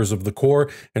other members of the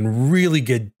Corps, and really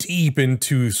get deep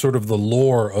into sort of the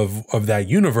lore of that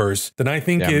universe, then I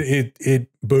think it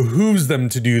behooves them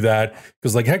to do that.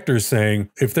 Because like Hector's saying,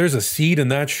 if there's a seed in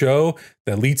that show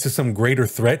that leads to some greater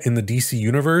threat in the DC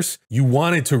universe, you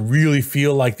want it to really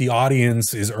feel like the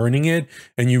audience is earning it,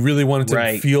 and you really want it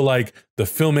to feel like the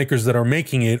filmmakers that are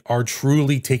making it are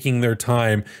truly taking their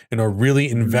time and are really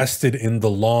invested in the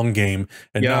long game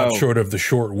and not short of the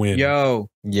short win.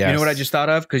 You know what I just thought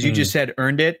of? Because you just said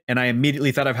earned it, and I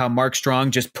immediately thought of how Mark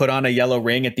Strong just put on a yellow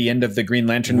ring at the end of the Green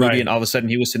Lantern movie, and all of a sudden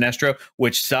he was Sinestro,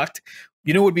 which sucked.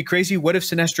 You know what would be crazy? What if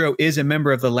Sinestro is a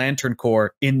member of the Lantern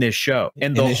Corps in this show,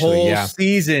 and the whole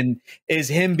season is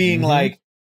him being like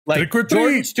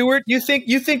Jordan Stewart, you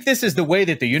think this is the way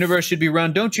that the universe should be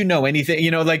run? Don't you know anything?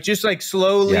 Just like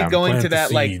slowly going to that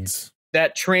seeds.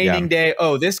 That training day.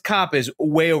 Oh, this cop is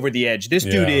way over the edge. This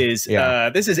dude is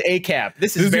this is ACAP.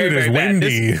 This is very, very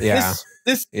bad.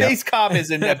 This space cop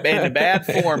is in a bad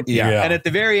form. And at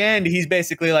the very end, he's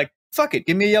basically like, fuck it,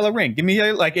 give me a yellow ring. Give me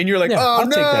a, and you're like, I'll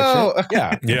take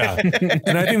that shit.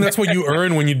 And I think that's what you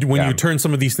earn when you turn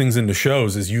some of these things into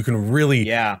shows, is you can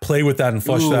really play with that and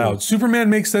flush that out. Superman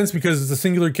makes sense because it's a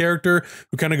singular character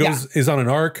who kind of is on an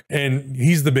arc, and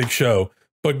he's the big show.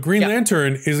 But Green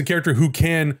Lantern is a character who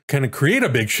can kind of create a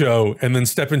big show and then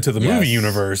step into the movie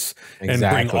universe and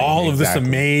bring all of this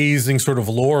amazing sort of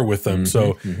lore with them.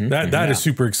 So that is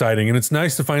super exciting. And it's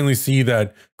nice to finally see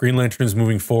that Green Lantern is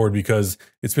moving forward, because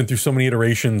it's been through so many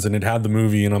iterations and it had the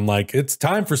movie. And I'm like, it's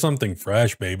time for something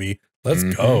fresh, baby. Let's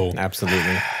go.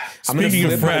 Absolutely.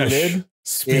 Speaking of fresh,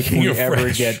 if we ever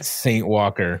get Saint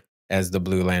Walker as the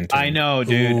Blue Lantern. I know,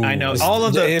 dude. I know. All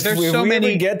of the there's so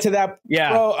many. Get to that.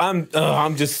 Bro,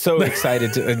 I'm just so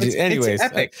excited to. Anyways, it's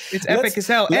epic. It's epic as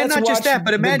hell. And not just that,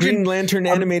 but imagine the Green Lantern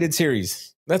animated series.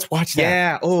 Let's watch that.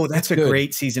 Yeah. Oh, that's a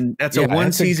great season. That's a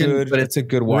one season, but it's a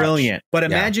good watch. Brilliant. But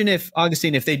imagine if,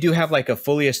 Augustine, if they do have like a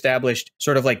fully established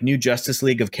sort of like new Justice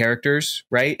League of characters,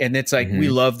 right? And it's like, we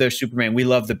love their Superman, we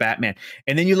love the Batman.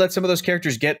 And then you let some of those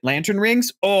characters get lantern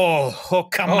rings. Oh,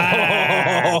 come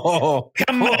on.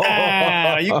 Come on.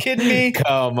 Are you kidding me?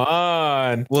 Come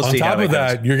on. We'll see. On top of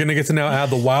that, you're going to get to now add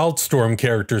the Wildstorm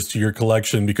characters to your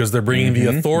collection, because they're bringing the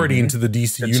authority into the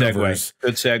DC universe.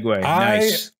 Good segue.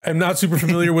 Nice. I'm not super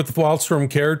familiar familiar with the Wildstorm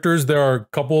characters. There are a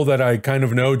couple that I kind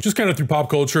of know, just kind of through pop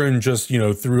culture and just, you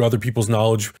know, through other people's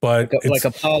knowledge. But like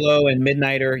Apollo and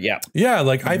Midnighter. Yeah,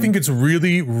 like I think it's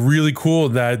really, really cool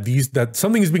that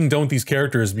something is being done with these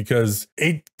characters, because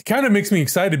it kind of makes me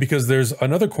excited, because there's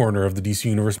another corner of the DC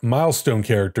universe, milestone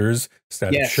characters,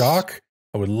 Static Shock.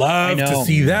 I would love to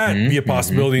see that be a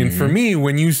possibility. And for me,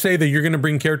 when you say that you're going to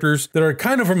bring characters that are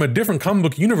kind of from a different comic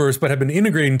book universe, but have been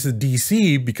integrated into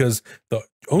DC because the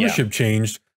ownership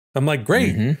changed, I'm like,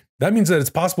 great. That means that it's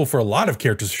possible for a lot of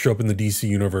characters to show up in the DC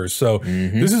universe. So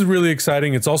this is really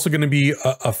exciting. It's also going to be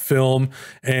a film,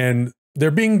 and they're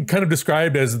being kind of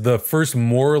described as the first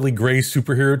morally gray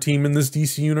superhero team in this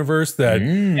DC universe, that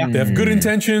they have good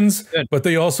intentions, but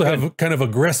they also have kind of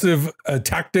aggressive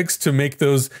tactics to make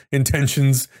those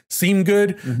intentions seem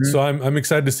good. So I'm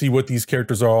excited to see what these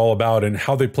characters are all about and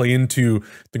how they play into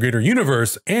the greater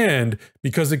universe. And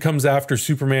because it comes after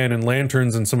Superman and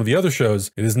Lanterns and some of the other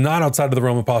shows, it is not outside of the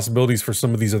realm of possibilities for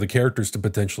some of these other characters to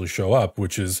potentially show up,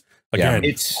 which is, again,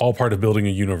 it's all part of building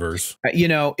a universe. You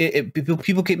know,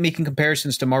 people keep making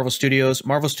comparisons to Marvel Studios.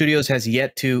 Marvel Studios has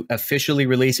yet to officially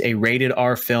release a rated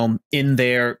R film in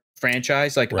their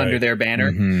franchise, like under their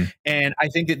banner. And I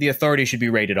think that the Authority should be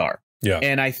rated R. Yeah.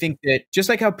 And I think that just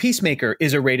like how Peacemaker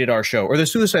is a rated R show, or the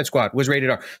Suicide Squad was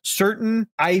rated R, certain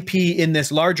IP in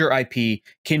this larger IP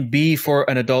can be for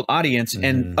an adult audience,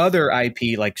 and other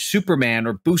IP like Superman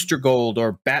or Booster Gold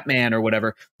or Batman or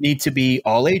whatever need to be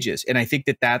all ages. And I think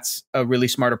that that's a really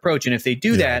smart approach. And if they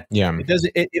do that,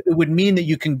 it would mean that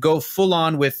you can go full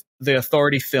on with the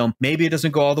Authority film. Maybe it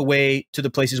doesn't go all the way to the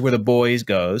places where The Boys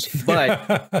goes,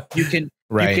 but you can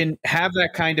have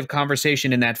that kind of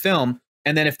conversation in that film.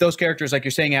 And then if those characters, like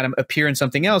you're saying, Adam, appear in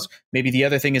something else, maybe the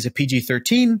other thing is a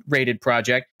PG-13 rated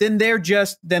project, then they're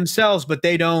just themselves, but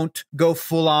they don't go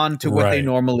full on to what they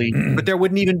normally, but there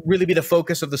wouldn't even really be the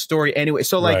focus of the story anyway.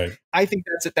 So like, I think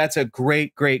that's a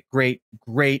great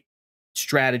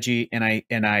strategy. And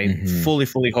I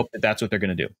fully hope that that's what they're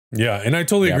going to do. Yeah. And I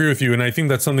totally agree with you. And I think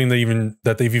that's something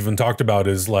that they've even talked about,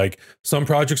 is like, some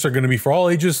projects are going to be for all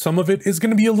ages. Some of it is going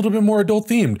to be a little bit more adult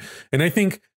themed. And I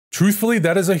think, truthfully,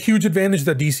 that is a huge advantage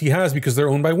that DC has, because they're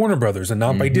owned by Warner Brothers and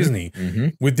not by Disney.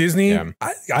 With Disney,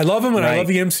 I love them and I love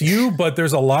the MCU, but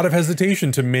there's a lot of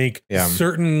hesitation to make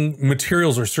certain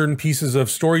materials or certain pieces of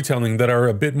storytelling that are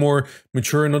a bit more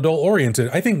mature and adult oriented.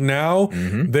 I think now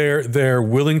they're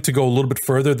willing to go a little bit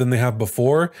further than they have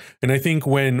before. And I think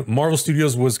when Marvel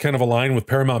Studios was kind of aligned with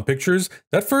Paramount Pictures,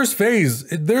 that first phase,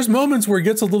 there's moments where it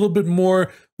gets a little bit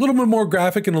more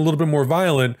graphic and a little bit more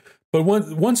violent. But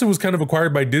once it was kind of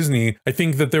acquired by Disney, I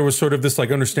think that there was sort of this like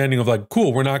understanding of like,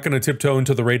 cool, we're not going to tiptoe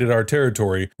into the rated R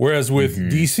territory. Whereas with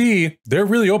DC, they're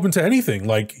really open to anything.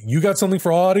 Like, you got something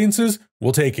for all audiences,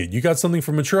 we'll take it. You got something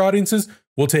for mature audiences,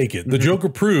 we'll take it. The Joker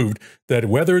proved that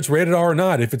whether it's rated R or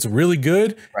not, if it's really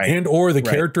good and or the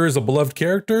character is a beloved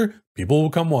character, people will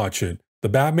come watch it. The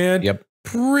Batman,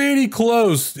 pretty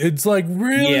close. It's like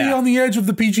really on the edge of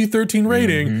the PG-13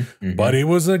 rating, but it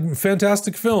was a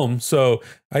fantastic film. So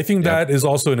I think that is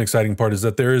also an exciting part, is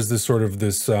that there is this sort of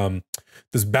this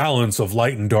balance of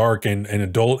light and dark and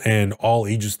adult and all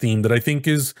ages theme that I think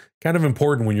is kind of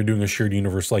important when you're doing a shared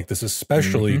universe like this,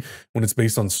 especially when it's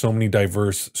based on so many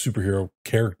diverse superhero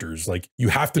characters. Like, you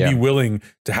have to be willing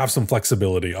to have some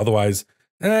flexibility. Otherwise,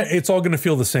 it's all going to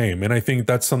feel the same. And I think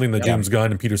that's something that James Gunn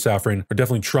and Peter Safran are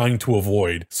definitely trying to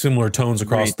avoid. Similar tones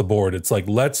across the board. It's like,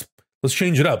 let's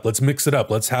change it up. Let's mix it up.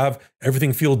 Let's have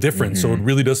everything feel different. So it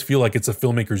really does feel like it's a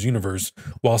filmmaker's universe,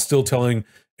 while still telling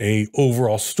a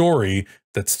overall story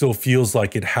that still feels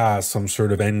like it has some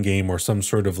sort of end game or some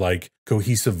sort of like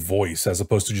cohesive voice, as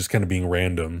opposed to just kind of being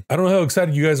random. I don't know how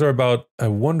excited you guys are about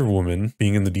a Wonder Woman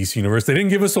being in the DC universe. They didn't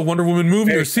give us a Wonder Woman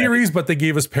movie or series, but they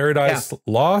gave us Paradise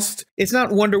Lost. It's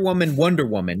not Wonder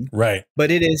Woman, right?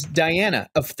 But it is Diana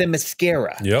of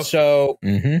Themyscira. So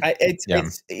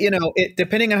it's you know,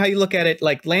 depending on how you look at it,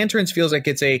 like Lanterns feels like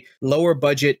it's a lower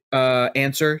budget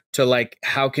answer to like,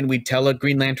 how can we tell a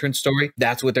Green Lantern story?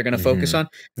 That's what they're going to focus on.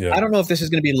 I don't know if this is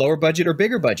going to be lower budget or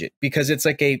bigger budget, because it's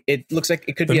like it looks like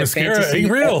it could be a fantasy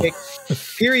epic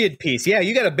period piece. Yeah,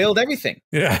 you got to build everything.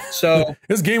 Yeah. So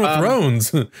it's Game of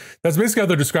Thrones. That's basically how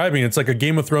they're describing it. It's like a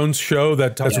Game of Thrones show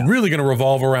that's really going to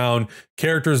revolve around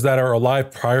characters that are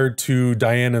alive prior to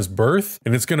Diana's birth.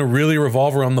 And it's going to really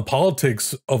revolve around the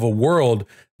politics of a world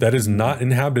that is not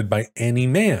inhabited by any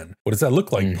man. What does that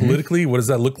look like politically? What does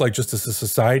that look like just as a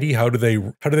society? How do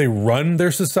they run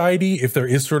their society? If there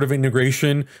is sort of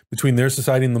integration between their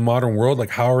society and the modern world,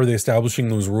 like how are they establishing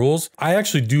those rules? I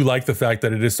actually do like the fact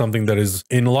that it is something that is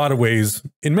in a lot of ways,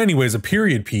 in many ways, a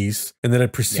period piece, and that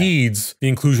it precedes the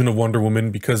inclusion of Wonder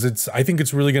Woman, because I think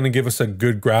it's really going to give us a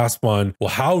good grasp on, well,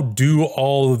 how do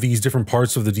all of these different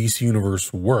parts of the DC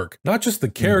universe work? Not just the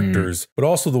characters, but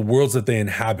also the worlds that they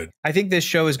inhabit. I think this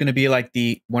show is going to be like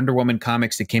the Wonder Woman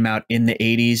comics that came out in the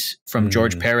 80s from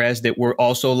George Perez that were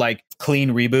also like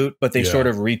clean reboot, but they sort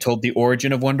of retold the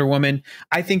origin of Wonder Woman.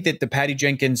 I think that the Patty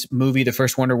Jenkins movie, the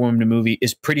first Wonder Woman movie,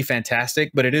 is pretty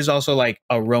fantastic, but it is also like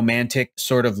a romantic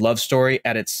sort of love story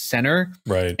at its center.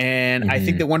 Right. And I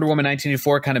think that Wonder Woman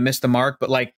 1984 kind of missed the mark, but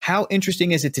like how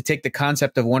interesting is it to take the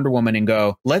concept of Wonder Woman and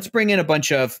go, let's bring in a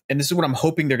bunch of, and this is what I'm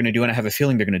hoping they're going to do, and I have a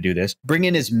feeling they're going to do this, bring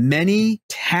in as many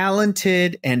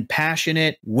talented and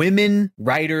passionate women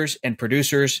writers and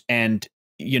producers and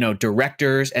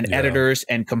directors and editors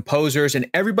and composers and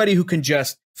everybody who can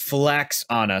just flex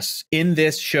on us in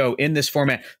this show, in this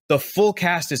format. The full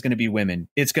cast is going to be women.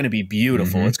 It's going to be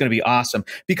beautiful. It's going to be awesome,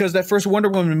 because that first Wonder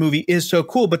Woman movie is so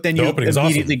cool, but then you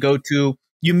immediately go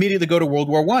to World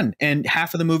War I, and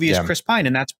half of the movie is Chris Pine,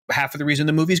 and that's half of the reason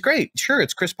the movie's great. Sure,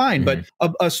 it's Chris Pine, but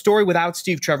a story without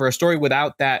Steve Trevor, a story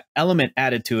without that element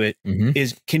added to it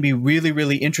can be really,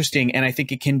 really interesting. And I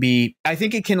think it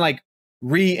can like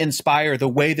re-inspire the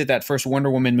way that first Wonder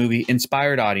Woman movie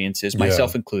inspired audiences,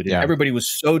 myself included. Everybody was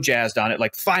so jazzed on it.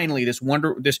 Like, finally, this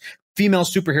female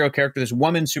superhero character, this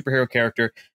woman superhero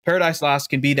character. Paradise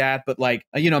Lost can be that, but like,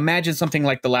 imagine something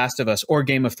like The Last of Us or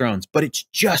Game of Thrones, but it's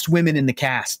just women in the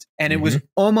cast. And it was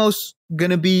almost going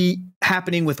to be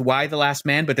happening with Why the Last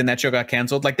Man, but then that show got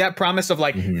canceled. Like that promise of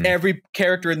like every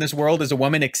character in this world is a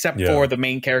woman except for the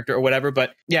main character or whatever.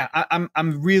 But yeah,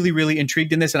 I'm really, really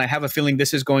intrigued in this. And I have a feeling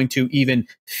this is going to even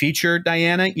feature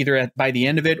Diana either by the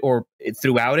end of it or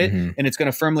throughout it. And it's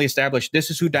going to firmly establish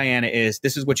this is who Diana is.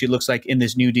 This is what she looks like in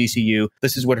this new DCU.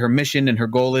 This is what her mission and her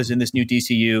goal is in this new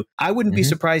DCU. I wouldn't be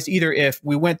surprised either if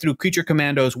we went through Creature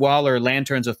Commandos, Waller,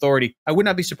 Lanterns, Authority. I would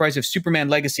not be surprised if Superman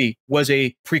Legacy was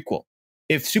a prequel.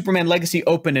 If Superman Legacy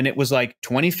opened and it was like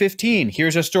 2015,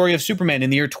 here's a story of Superman in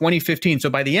the year 2015. So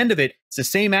by the end of it, it's the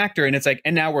same actor and it's like,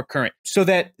 and now we're current. So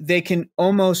that they can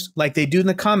almost, like they do in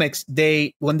the comics,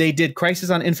 when they did Crisis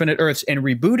on Infinite Earths and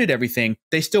rebooted everything,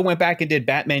 they still went back and did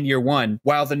Batman Year One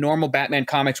while the normal Batman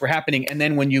comics were happening. And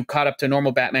then when you caught up to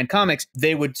normal Batman comics,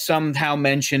 they would somehow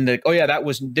mention that, oh yeah,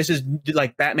 this is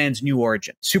like Batman's new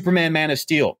origin. Superman Man of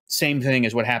Steel, same thing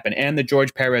as what happened. And the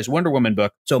George Perez Wonder Woman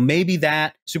book. So maybe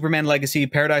that Superman Legacy,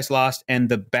 Paradise Lost, and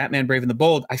the Batman Brave and the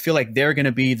Bold, I feel like they're going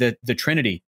to be the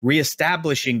Trinity,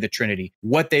 reestablishing the Trinity,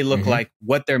 what they look like,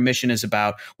 what their mission is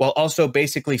about, while also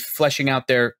basically fleshing out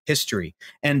their history.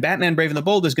 And Batman Brave and the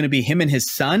Bold is going to be him and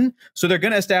his son. So they're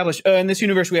going to establish, in this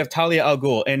universe, we have Talia al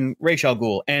Ghul and Ra's al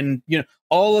Ghul. And,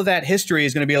 all of that history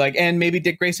is going to be like, and maybe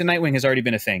Dick Grayson Nightwing has already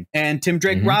been a thing. And Tim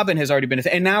Drake Robin has already been a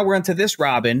thing. And now we're into this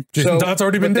Robin. Jason Todd's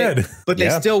already been dead. But they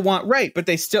still want,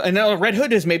 and now Red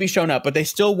Hood has maybe shown up, but they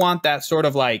still want that sort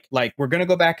of like we're going to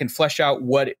go back and flesh out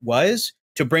what it was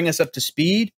to bring us up to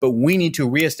speed, but we need to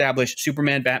reestablish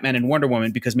Superman, Batman, and Wonder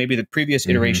Woman because maybe the previous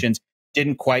iterations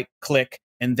didn't quite click,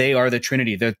 and they are the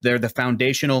Trinity. They're the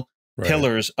foundational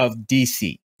pillars of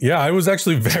DC. Yeah, I was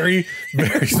actually very,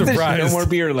 very surprised. No more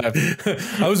beer left.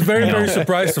 I was very, very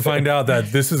surprised to find out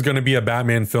that this is going to be a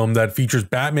Batman film that features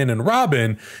Batman and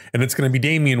Robin, and it's going to be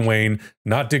Damian Wayne,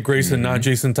 not Dick Grayson, not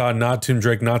Jason Todd, not Tim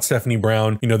Drake, not Stephanie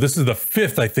Brown. This is the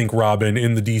 5th, I think, Robin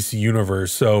in the DC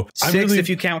universe. So 6 if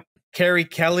you count Carrie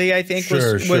Kelly, I think,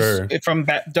 was from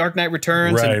Dark Knight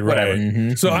Returns. And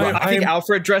whatever. So I think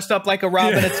Alfred dressed up like a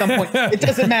Robin at some point. It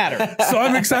doesn't matter. So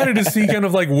I'm excited to see kind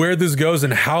of like where this goes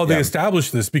and how they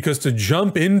establish this, because to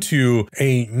jump into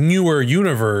a newer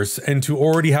universe and to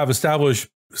already have established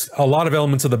a lot of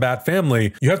elements of the Bat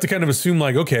family, you have to kind of assume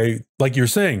like, okay, like you're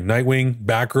saying, Nightwing,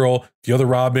 Batgirl, the other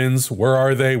Robins, where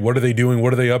are they? What are they doing?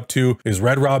 What are they up to? Is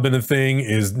Red Robin a thing?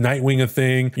 Is Nightwing a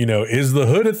thing? Is the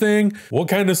Hood a thing? What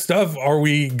kind of stuff are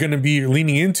we going to be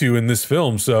leaning into in this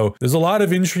film? So there's a lot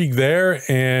of intrigue there.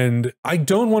 And I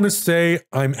don't want to say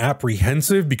I'm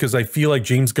apprehensive because I feel like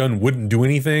James Gunn wouldn't do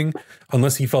anything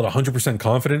unless he felt 100%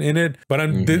 confident in it. But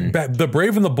the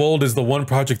Brave and the Bold is the one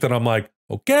project that I'm like,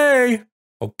 okay,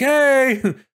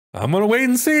 I'm going to wait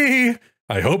and see.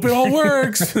 I hope it all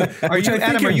works. Are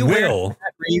you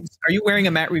wearing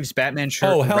a Matt Reeves Batman shirt?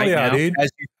 Oh, hell right yeah, now, dude.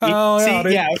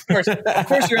 Yeah, of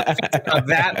course you're on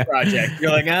that project.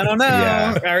 You're like, I don't know.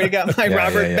 Yeah. I already got my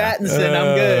Robert Pattinson.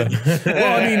 I'm good.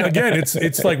 Well, I mean, again,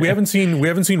 it's like we haven't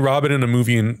seen Robin in a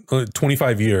movie in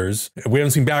 25 years. We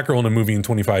haven't seen Batgirl in a movie in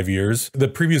 25 years. The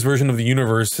previous version of the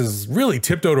universe has really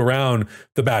tiptoed around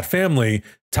the Bat family.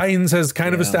 Titans has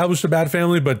kind of established a Bat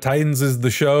family, but Titans is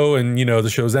the show, and the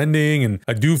show's ending. And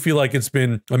I do feel like it's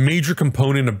been a major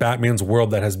component of Batman's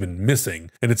world that has been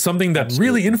missing. And it's something that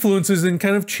really influences and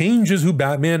kind of changes who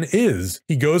Batman is.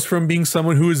 He goes from being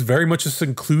someone who is very much a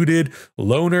secluded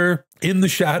loner in the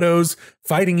shadows,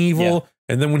 fighting evil.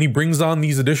 And then when he brings on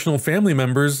these additional family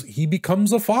members, he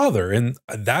becomes a father, and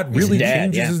that really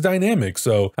changes his dynamic.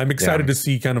 So I'm excited to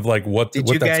see kind of like what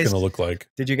that's going to look like.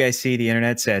 Did you guys see the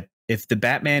internet said, if the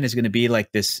Batman is going to be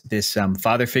like this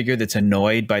father figure that's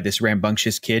annoyed by this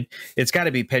rambunctious kid, it's got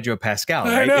to be Pedro Pascal,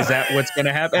 right? Is that what's going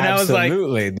to happen? And absolutely, I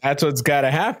was like, that's what's got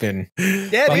to happen.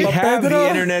 Yeah, you have the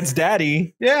internet's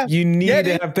daddy. Yeah, you need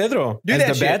to have Pedro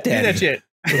as the Bat Daddy. Do that shit.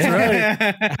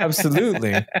 That's right.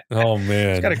 Absolutely. Oh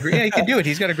man, he can do it.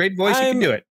 He's got a great voice. He can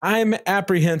do it. I'm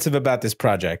apprehensive about this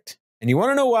project, and you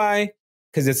want to know why?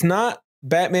 Because it's not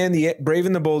Batman the Brave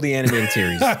and the Bold the animated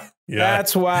series.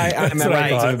 That's why I'm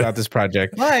apprehensive about this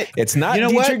project. But it's not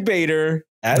Dietrich Bader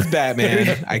as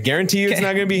Batman. I guarantee you it's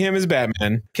not going to be him as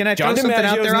Batman. Can I throw something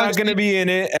out there? Not going to be in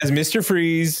it as Mr.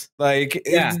 Freeze. Like,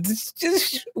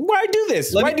 just why do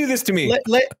this? Why do this to me?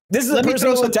 This is a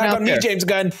personal attack on me, James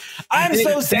Gunn. I'm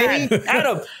so sad.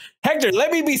 Adam, Hector,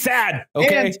 let me be sad.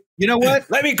 Okay. And you know what?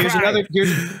 Let me cry.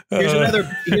 Here's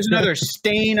another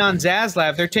stain on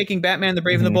Zaslav. They're taking Batman the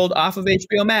Brave and the Bold off of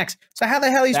HBO Max. So how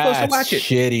the hell are you supposed to watch it?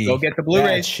 Shitty. Go get the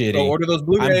Blu-rays. Go order those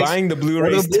Blu-rays. I'm buying the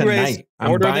Blu-rays tonight.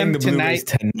 Order them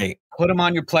tonight. Put them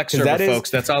on your Plex server,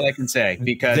 folks. That's all I can say.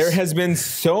 Because there has been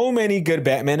so many good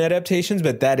Batman adaptations,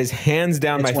 but that is hands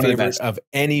down my favorite of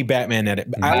any Batman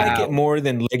adaptation. I like it more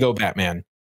than Lego Batman.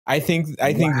 I think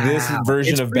this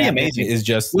version of Batman is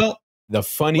just the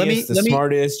funniest, the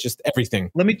smartest, just everything.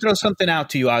 Let me throw something out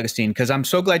to you, Augustine, because I'm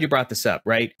so glad you brought this up,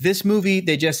 right? This movie,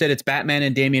 they just said it's Batman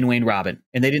and Damian Wayne Robin,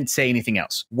 and they didn't say anything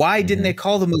else. Why didn't they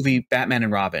call the movie Batman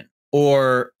and Robin?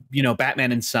 Or,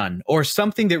 Batman and Son, or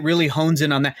something that really hones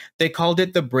in on that? They called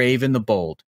it The Brave and the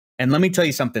Bold. And let me tell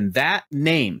you something, that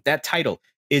name, that title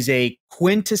is a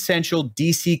quintessential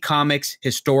DC Comics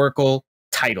historical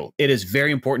title. It is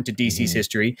very important to DC's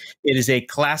history. It is a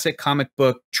classic comic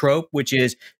book trope, which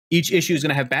is each issue is going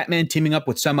to have Batman teaming up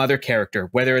with some other character,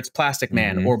 whether it's Plastic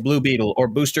Man or Blue Beetle or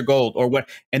Booster Gold or what.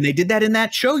 And they did that in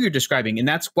that show you're describing. And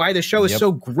that's why the show is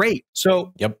so great.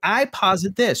 So I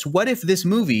posit this. What if this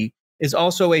movie is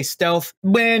also a stealth,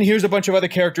 man, here's a bunch of other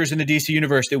characters in the DC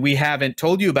universe that we haven't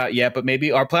told you about yet, but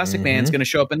maybe our Plastic Man's going to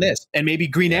show up in this. And maybe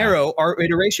Green Arrow, our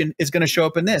iteration, is going to show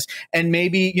up in this. And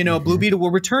maybe, Blue Beetle will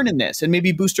return in this. And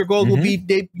maybe Booster Gold will be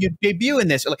debut in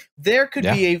this. Like, there could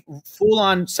be a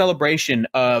full-on celebration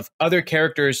of other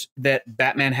characters that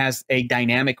Batman has a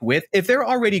dynamic with. If they're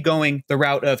already going the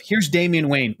route of, here's Damian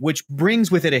Wayne, which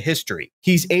brings with it a history.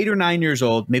 He's 8 or 9 years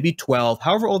old, maybe 12,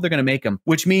 however old they're going to make him,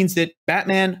 which means that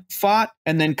Batman fought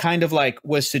and then kind of like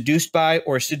was seduced by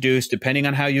or seduced, depending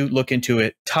on how you look into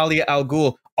it, Talia al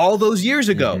Ghul all those years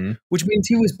ago, which means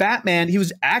he was Batman. He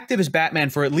was active as Batman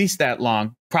for at least that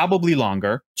long, probably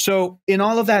longer. So in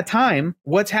all of that time,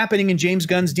 what's happening in James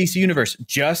Gunn's DC universe?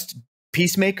 Just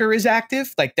Peacemaker is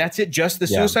active? Like, that's it? Just the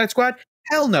Suicide Squad?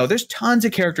 Hell no. There's tons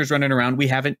of characters running around we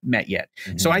haven't met yet.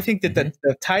 So I think that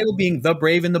the title being The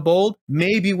Brave and the Bold,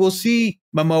 maybe we'll see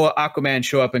Momoa Aquaman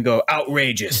show up and go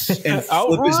outrageous and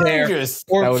flip his hair.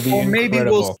 Or maybe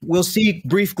we'll see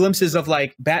brief glimpses of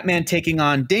like Batman taking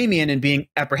on Damian and being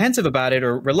apprehensive about it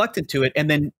or reluctant to it. And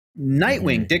then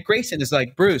Nightwing, Dick Grayson, is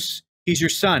like, Bruce, he's your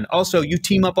son. Also, you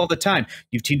team up all the time.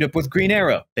 You've teamed up with Green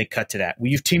Arrow. They cut to that.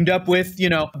 You've teamed up with,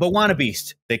 Bawana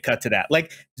Beast. They cut to that.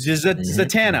 Like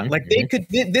Zatanna. Like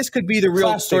this could be the real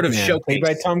Plastic sort of showcase. Played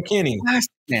by Tom Kenny.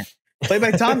 Plastic Man. Played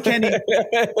by Tom Kenny.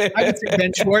 I would say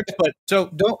Ben Schwartz, but so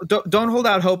don't hold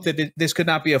out hope that this could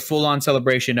not be a full-on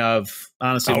celebration of,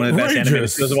 honestly, one of the best animated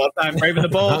shows of all time, Brave and the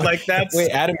Bold. Like, that's...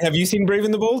 Wait, Adam, have you seen Brave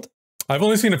and the Bold? I've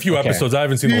only seen a few episodes. I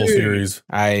haven't seen the whole series.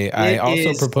 I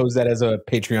also propose that as a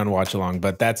Patreon watch along,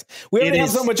 but we already have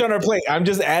so much on our plate. I'm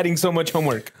just adding so much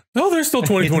homework. No, there's still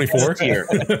 2024.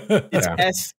 It's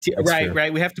S tier.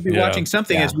 Right. We have to be watching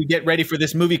something as we get ready for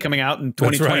this movie coming out in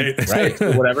 2020. Right.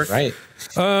 Or whatever. Right.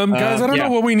 Guys, I don't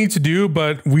know what we need to do,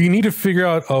 but we need to figure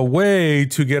out a way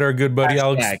to get our good buddy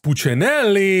Alex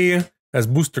Puccinelli as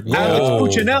Booster Gold.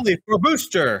 Alex Puccinelli for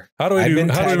Booster. How do we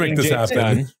make this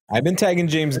happen? I've been tagging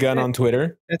James Gunn on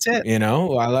Twitter. That's it.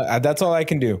 That's all I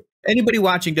can do. Anybody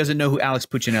watching doesn't know who Alex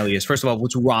Puccinelli is. First of all,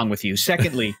 what's wrong with you?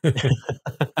 Secondly,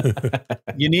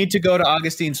 you need to go to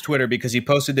Augustine's Twitter because he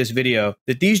posted this video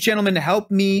that these gentlemen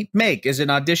helped me make as an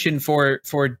audition for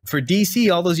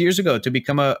DC all those years ago to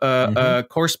become a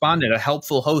correspondent, a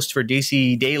helpful host for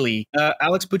DC Daily.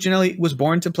 Alex Puccinelli was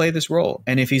born to play this role.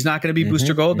 And if he's not going to be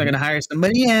Booster Gold, they're going to hire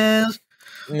somebody else.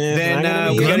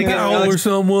 Then we gotta get or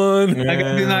someone.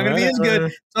 It's not gonna be as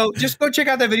good. So just go check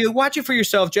out that video, watch it for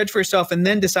yourself, judge for yourself, and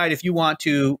then decide if you want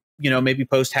to, maybe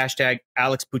post hashtag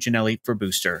Alex Puccinelli for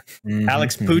Booster.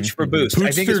 Alex Pooch for Boost.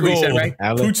 I think it's what he said, right?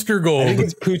 Poochster Gold. I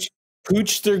think it's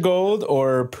Poochster Gold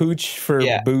or Pooch for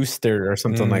Booster or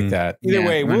something like that. Either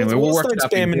way, we'll start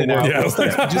spamming it out.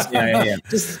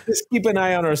 Just keep an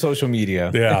eye on our social media.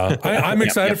 Yeah, I'm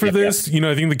excited for this.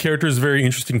 I think the character is a very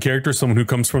interesting character, someone who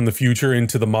comes from the future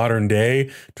into the modern day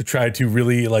to try to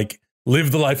really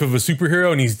live the life of a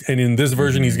superhero, and in this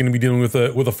version he's going to be dealing with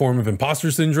a form of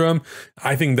imposter syndrome.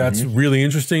 I think that's really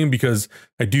interesting because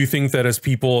I do think that as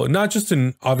people, not just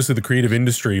in obviously the creative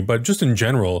industry, but just in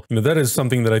general, that is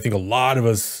something that I think a lot of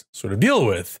us sort of deal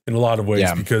with in a lot of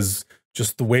ways because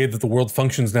just the way that the world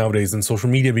functions nowadays and social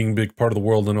media being a big part of the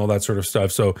world and all that sort of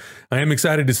stuff. So I am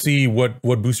excited to see what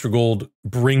Booster Gold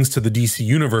brings to the DC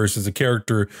universe as a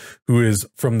character who is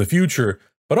from the future.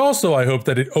 But also, I hope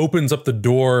that it opens up the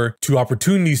door to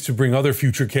opportunities to bring other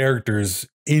future characters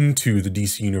into the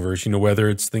DC universe, whether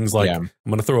it's things like, I'm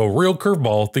going to throw a real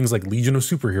curveball, things like Legion of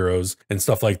Superheroes and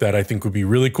stuff like that, I think would be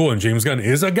really cool. And James Gunn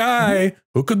is a guy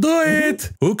who could do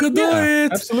it,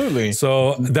 Absolutely.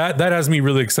 So that has me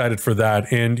really excited for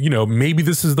that. And, maybe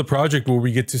this is the project where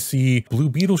we get to see Blue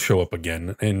Beetle show up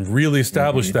again and really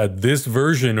establish that this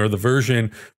version or the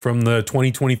version from the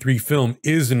 2023 film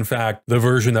is in fact the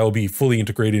version that will be fully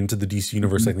integrated into the DC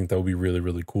universe. I think that would be really,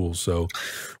 really cool. So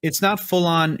it's not full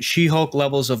on She-Hulk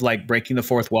levels of breaking the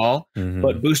fourth wall,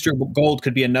 but Booster Gold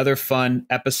could be another fun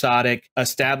episodic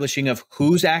establishing of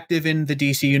who's active in the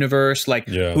DC universe.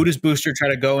 Who does Booster try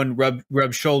to go and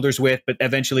rub shoulders with, but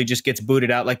eventually just gets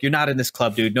booted out? You're not in this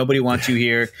club, dude. Nobody wants you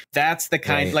here. That's the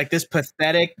kind, this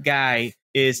pathetic guy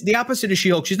is the opposite of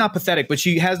She-Hulk. She's not pathetic, but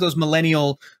she has those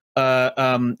millennial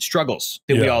struggles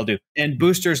that we all do. And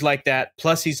Booster's like that.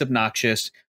 Plus he's obnoxious,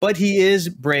 but he is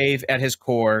brave at his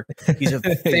core. He's a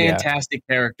fantastic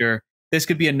character. This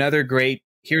could be another great,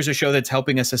 here's a show that's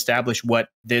helping us establish what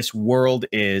this world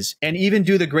is, and even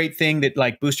do the great thing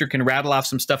that Booster can rattle off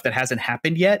some stuff that hasn't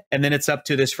happened yet. And then it's up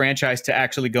to this franchise to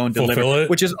actually go and deliver,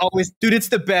 which is always, dude, it's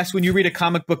the best when you read a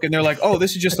comic book and they're like, oh,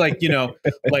 this is just like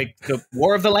the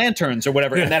War of the Lanterns or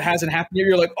whatever. And that hasn't happened yet.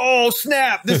 You're like, oh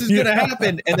snap, this is going to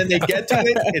happen. And then they get to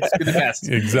it. It's the best.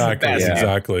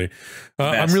 Exactly.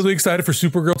 I'm really excited for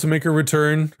Supergirl to make her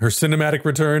return, her cinematic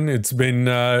return. It's been,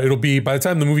 it'll be, by the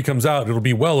time the movie comes out, it'll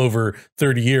be well over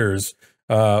 30 years,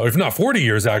 if not 40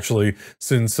 years actually,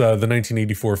 since the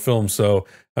 1984 film. So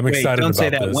I'm excited about this.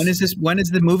 Don't say that. When is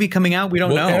the movie coming out? We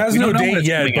don't know. It has no date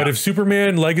yet, but if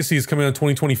Superman Legacy is coming out in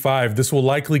 2025, this will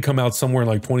likely come out somewhere in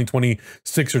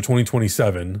 2026 or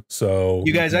 2027. So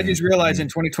you guys, I just realized in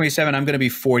 2027, I'm going to be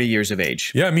 40 years of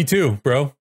age. Yeah, me too,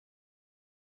 bro.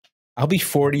 I'll be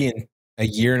 40 in a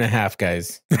year and a half,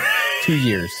 guys. 2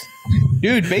 years.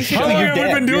 Dude, basically you're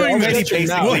dead. Been doing this?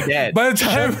 Basically dead. By the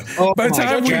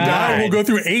time we die, we'll go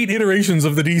through 8 iterations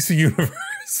of the DC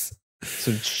universe.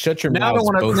 So shut your mouth. I don't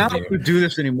want to do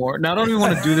this anymore. Now I don't even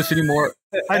want to do this anymore.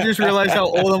 I just realized how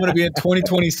old I'm going to be in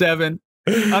 2027.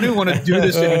 I don't even want to do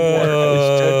this anymore.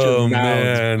 Oh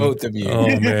man, both of you.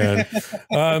 Oh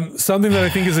man. Something that I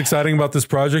think is exciting about this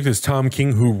project is Tom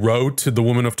King, who wrote the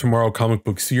Woman of Tomorrow comic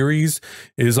book series,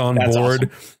 is on board.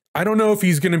 Awesome. I don't know if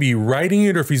he's going to be writing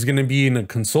it or if he's going to be in a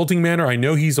consulting manner. I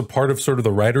know he's a part of sort of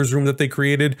the writer's room that they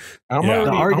created. I'm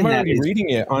already reading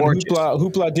it on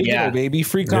Hoopla Digital, baby.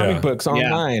 Free comic books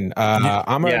online.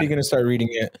 I'm already going to start reading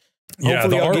it.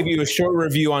 Hopefully I'll give you a short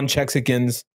review on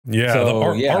Chexicans. Yeah,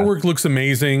 so, the artwork looks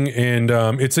amazing, and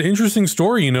it's an interesting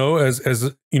story. As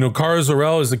Kara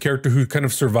Zor-El is a character who kind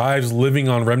of survives living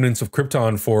on remnants of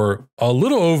Krypton for a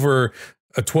little over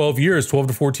 12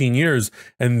 to 14 years,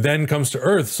 and then comes to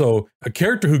Earth. So a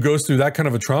character who goes through that kind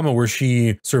of a trauma where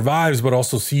she survives, but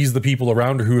also sees the people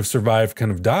around her who have survived kind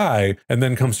of die, and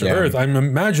then comes to Earth. I'm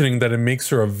imagining that it makes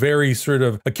her a very sort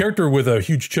of a character with a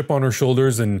huge chip on her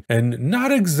shoulders and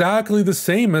not exactly the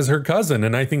same as her cousin.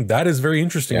 And I think that is very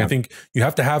interesting. I think you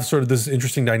have to have sort of this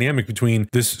interesting dynamic between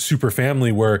this super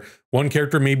family where one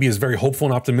character maybe is very hopeful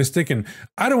and optimistic. And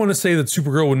I don't want to say that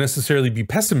Supergirl would necessarily be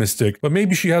pessimistic, but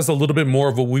maybe she has a little bit more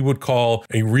of what we would call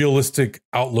a realistic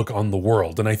outlook on the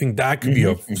world. And I think that could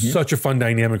be such a fun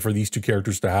dynamic for these two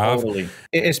characters to have. Totally.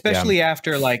 Especially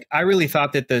after, I really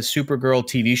thought that the Supergirl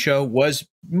TV show was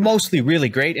mostly really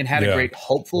great and had a great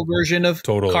hopeful version of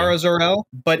Kara Zor-El.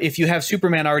 But if you have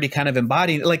Superman already kind of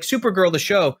embodying, like Supergirl, the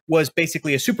show was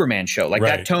basically a Superman show. Like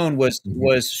that tone was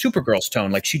Supergirl's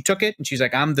tone. Like she took it and she's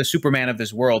like, I'm the Superman of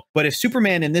this world. But if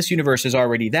Superman in this universe is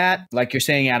already that, like you're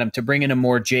saying, Adam, to bring in a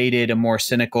more jaded, a more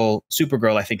cynical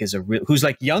Supergirl, I think is who's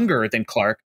like younger than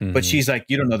Clark, but she's like,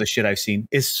 you don't know the shit I've seen,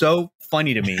 is so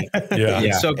funny to me.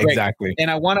 It's so great. Exactly.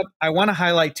 And I want to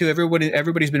highlight too,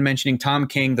 everybody's been mentioning Tom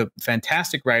King, the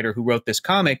fantastic writer who wrote this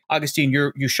comic. Augustine,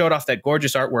 you showed off that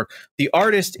gorgeous artwork. The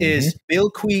artist is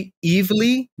Bilquis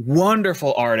Evely,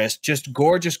 wonderful artist, just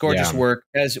gorgeous work.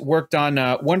 Has worked on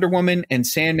Wonder Woman and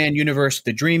Sandman Universe,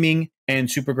 The Dreaming, and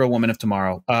Supergirl Woman of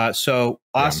Tomorrow. So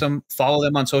awesome. Follow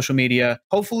them on social media.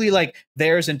 Hopefully like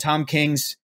theirs and Tom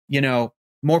King's,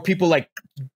 more people like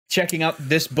checking out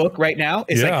this book right now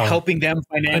is like helping them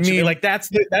financially. I mean, like that's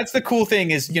the cool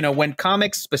thing is, when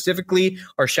comics specifically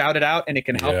are shouted out and it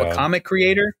can help a comic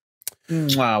creator.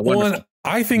 Wow. Wonderful. Well,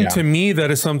 I think to me, that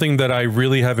is something that I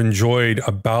really have enjoyed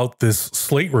about this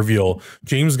Slate reveal.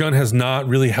 James Gunn has not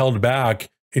really held back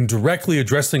in directly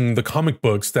addressing the comic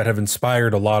books that have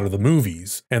inspired a lot of the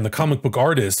movies and the comic book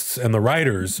artists and the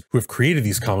writers who have created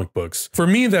these comic books. For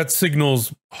me, that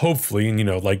signals, hopefully,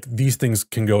 and like these things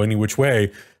can go any which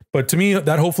way, but to me,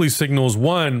 that hopefully signals,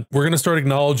 one, we're going to start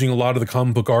acknowledging a lot of the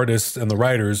comic book artists and the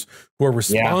writers who are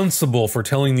responsible for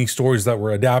telling these stories that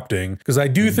we're adapting. Because I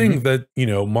do think that,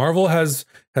 Marvel has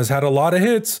had a lot of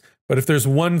hits, but if there's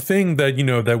one thing that,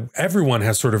 that everyone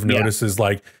has sort of noticed is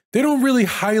like, they don't really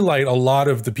highlight a lot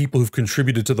of the people who've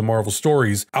contributed to the Marvel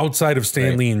stories outside of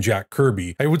Stan Lee and Jack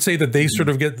Kirby. I would say that they sort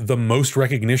of get the most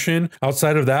recognition.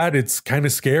 Outside of that, it's kind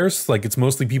of scarce. Like it's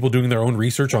mostly people doing their own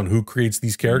research on who creates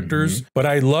these characters. But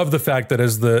I love the fact that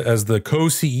as the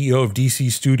co-CEO of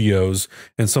DC Studios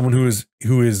and someone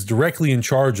who is directly in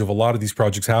charge of a lot of these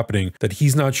projects happening, that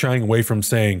he's not shying away from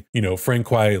saying, Frank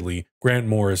Quietly, Grant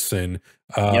Morrison,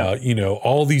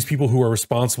 all these people who are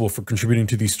responsible for contributing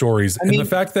to these stories. And the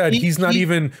fact that he's not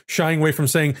even shying away from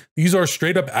saying these are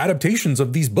straight up adaptations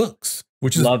of these books,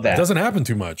 which is doesn't happen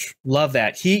too much. Love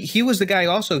that. He was the guy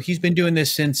also, he's been doing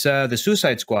this since the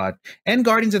Suicide Squad and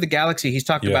Guardians of the Galaxy. He's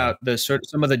talked about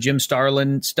some of the Jim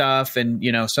Starlin stuff and,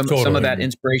 some of that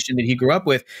inspiration that he grew up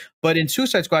with. But in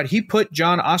Suicide Squad, he put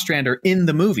John Ostrander in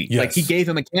the movie. Like he gave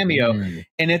him a cameo.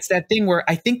 And it's that thing where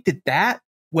I think that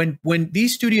when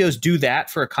these studios do that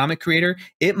for a comic creator,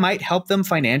 it might help them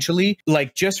financially,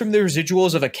 like just from the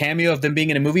residuals of a cameo of them being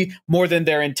in a movie, more than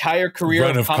their entire career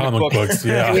of comic books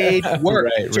paid work.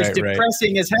 Just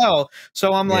depressing as hell.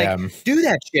 So I'm like, do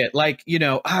that shit. Like,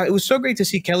 it was so great to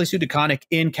see Kelly Sue DeConnick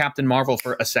in Captain Marvel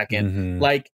for a second.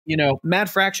 Like, Mad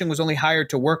Fraction was only hired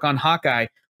to work on Hawkeye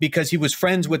because he was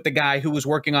friends with the guy who was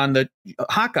working on the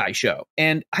Hawkeye show.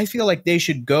 And I feel like they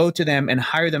should go to them and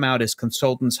hire them out as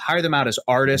consultants, hire them out as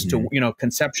artists to,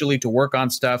 conceptually to work on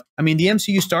stuff. I mean, the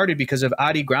MCU started because of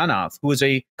Adi Granov, who was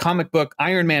a comic book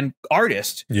Iron Man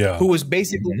artist, who was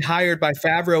basically hired by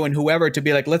Favreau and whoever to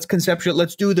be like, let's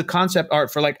do the concept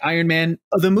art for like Iron Man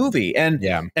of the movie. And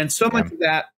so much of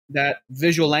that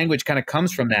visual language kind of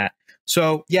comes from that.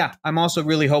 So yeah, I'm also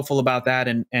really hopeful about that.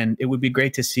 And it would be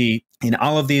great to see in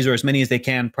all of these, or as many as they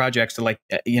can, projects to like,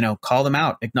 call them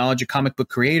out, acknowledge a comic book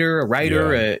creator, a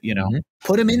writer,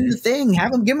 put him in the thing,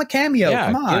 give him a cameo.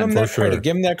 Come on. Give him that credit.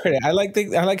 Give him that credit. I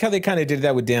like how they kind of did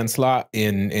that with Dan Slott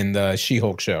in the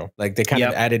She-Hulk show. Like they kind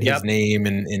of added his name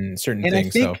in certain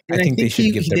things. I think they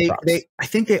should give their props. I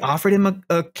think they offered him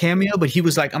a cameo, but he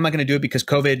was like, I'm not going to do it because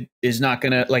COVID is not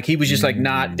going to, like, he was just like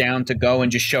not down to go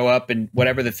and just show up and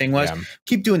whatever the thing was.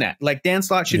 Keep doing that. Like Dan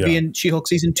Slott should be in She-Hulk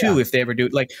season 2 if they ever do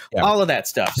it. Like all of that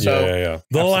stuff. So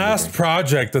the last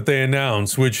project that they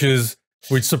announced, which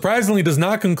surprisingly does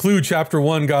not conclude chapter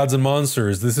 1, Gods and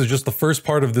Monsters. This is just the first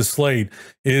part of this slate,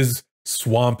 is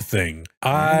Swamp Thing.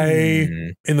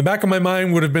 In the back of my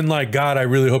mind, would have been like, God, I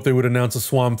really hope they would announce a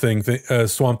Swamp Thing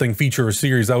feature or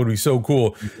series. That would be so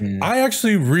cool. I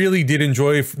actually really did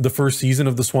enjoy the first season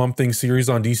of the Swamp Thing series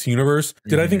on DC Universe.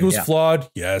 Did I think it was flawed?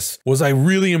 Yes. Was I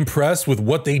really impressed with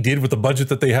what they did with the budget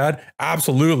that they had?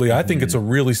 Absolutely. I think it's a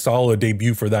really solid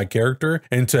debut for that character.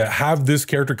 And to have this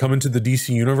character come into the DC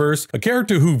Universe, a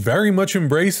character who very much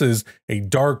embraces a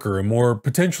darker, and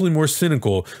potentially more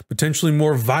cynical, potentially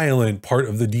more violent part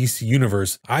of the DC Universe,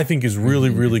 I think is really,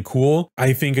 really cool.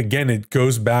 I think, again, it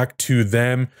goes back to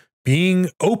them being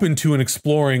open to and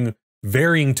exploring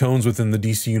varying tones within the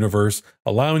DC Universe,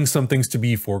 allowing some things to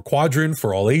be for quadrant,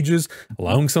 for all ages,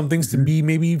 allowing some things to be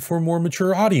maybe for more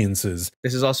mature audiences.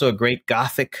 This is also a great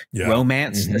gothic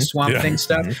romance, the Swamp Thing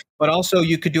stuff, but also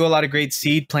you could do a lot of great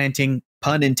seed planting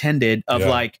pun intended, of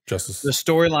like Justice. the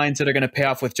storylines that are going to pay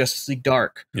off with Justice League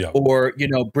Dark, or, you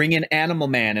know, bring in Animal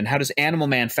Man, and how does Animal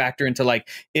Man factor into, like,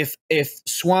 if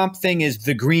Swamp Thing is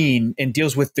the green and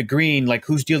deals with the green, like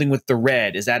who's dealing with the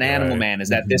red? Is that Animal Man? Is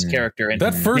that this character? And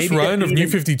that first run of New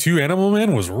 52 Animal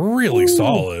Man was really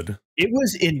solid.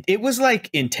 It was like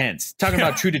intense. Talking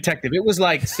about True Detective, it was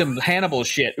like some Hannibal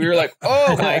shit. We were like,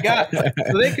 oh my God.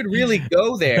 So they could really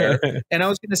go there. And I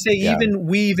was going to say, even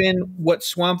weave in what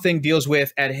Swamp Thing deals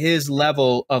with at his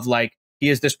level of, like, he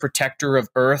is this protector of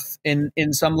Earth in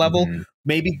some level.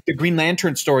 Maybe the Green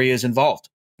Lantern story is involved,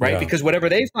 right? Because whatever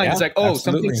they find is like, oh,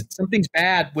 something's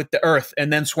bad with the Earth,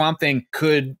 and then Swamp Thing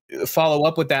could follow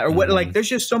up with that, or what? Like, there's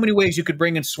just so many ways you could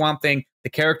bring in Swamp Thing, the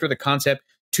character, the concept,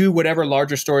 to whatever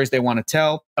larger stories they want to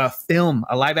tell. A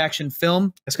live action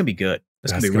film, that's gonna be good.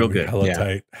 That's gonna be real good. Hella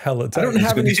tight. I don't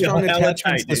have any strong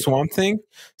attachments to Swamp Thing,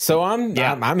 so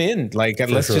I'm in. Like,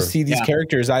 let's just see these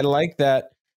characters. I like that.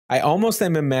 I almost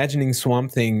am imagining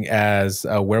Swamp Thing as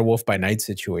a Werewolf by Night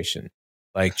situation,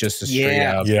 like just a straight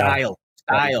up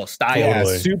style,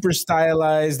 super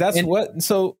stylized. That's what.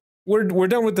 So we're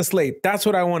done with the slate. That's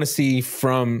what I want to see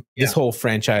from this whole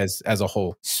franchise as a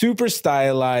whole. Super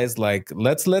stylized. Like,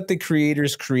 let's let the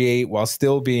creators create while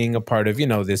still being a part of, you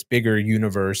know, this bigger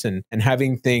universe, and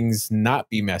having things not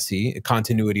be messy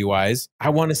continuity wise. I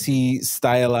want to see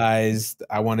stylized.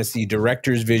 I want to see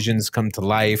directors' visions come to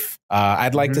life.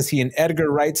 I'd like to see an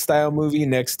Edgar Wright style movie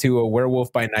next to a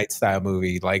Werewolf by Night style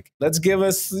movie. Like, let's give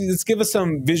us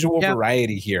some visual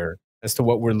variety here as to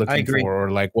what we're looking for, or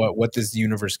like what this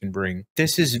universe can bring.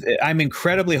 I'm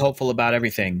incredibly hopeful about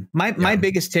everything. My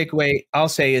biggest takeaway, I'll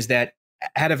say, is that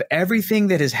out of everything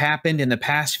that has happened in the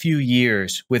past few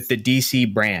years with the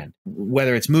DC brand,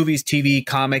 whether it's movies, TV,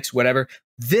 comics, whatever,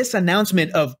 this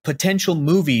announcement of potential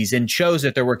movies and shows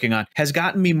that they're working on has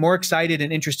gotten me more excited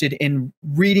and interested in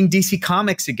reading DC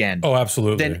Comics again. Oh,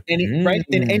 absolutely. Than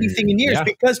anything in years,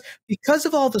 because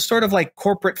of all the sort of like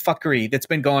corporate fuckery that's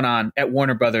been going on at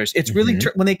Warner Brothers. It's really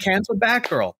when they canceled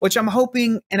Batgirl, which I'm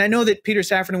hoping, and I know that Peter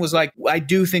Safran was like, I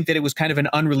do think that it was kind of an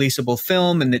unreleasable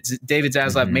film, and that David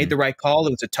Zaslav made the right call. It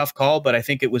was a tough call, but I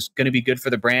think it was going to be good for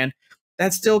the brand.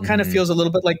 That still kind of feels a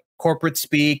little bit like corporate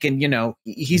speak. And, you know,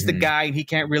 he's the guy, and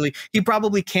he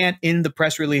probably can't in the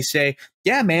press release say,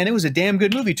 yeah, man, it was a damn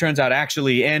good movie, turns out,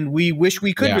 actually. And we wish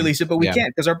we could release it, but we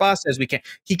can't because our boss says we can't.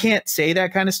 He can't say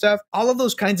that kind of stuff. All of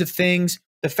those kinds of things.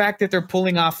 The fact that they're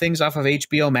pulling off things off of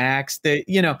HBO Max, the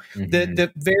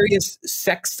various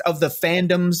sects of the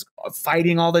fandoms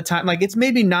fighting all the time. Like, it's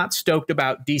maybe not stoked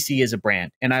about DC as a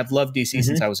brand. And I've loved DC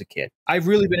since I was a kid. I've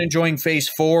really been enjoying phase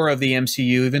 4 of the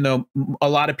MCU, even though a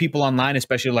lot of people online,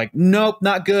 especially, are like, nope,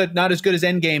 not good. Not as good as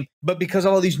Endgame. But because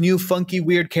of all these new funky,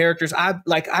 weird characters, I've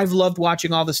loved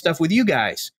watching all this stuff with you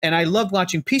guys. And I loved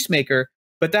watching Peacemaker,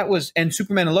 and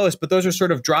Superman and Lois, but those are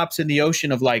sort of drops in the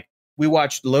ocean of, like, we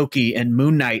watched Loki and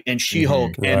Moon Knight and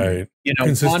She-Hulk and, you know,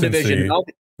 WandaVision and all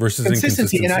versus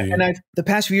inconsistency. And I've the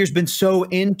past few years been so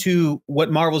into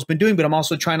what Marvel's been doing, but I'm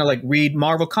also trying to like read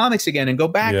Marvel comics again and go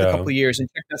back a couple of years and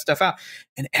check that stuff out.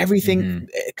 And everything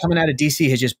coming out of DC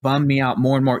has just bummed me out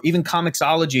more and more. Even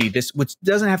Comixology, which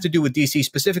doesn't have to do with DC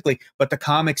specifically, but the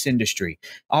comics industry,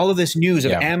 all of this news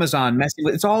of Amazon messing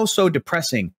with, it's all so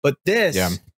depressing. But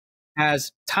this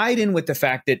has tied in with the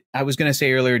fact that I was going to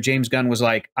say earlier, James Gunn was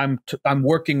like, I'm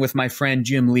working with my friend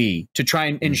Jim Lee to try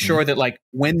and ensure that, like,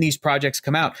 when these projects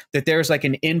come out, that there's like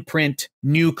an imprint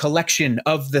new collection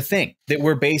of the thing that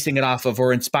we're basing it off of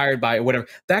or inspired by or whatever.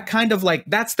 That kind of like,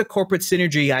 that's the corporate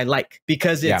synergy I like,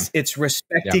 because it's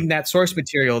respecting that source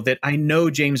material that I know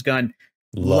James Gunn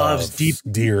loves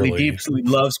deeply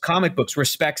loves comic books,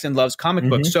 respects and loves comic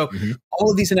books. So all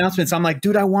of these announcements, I'm like,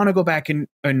 dude, I want to go back and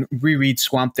reread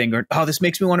Swamp Thing, or this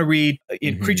makes me want to read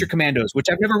Creature Commandos, which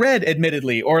I've never read,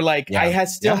 admittedly, or like I have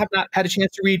not had a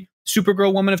chance to read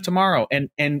Supergirl, Woman of Tomorrow,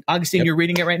 and Augustine, you're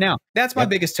reading it right now. That's my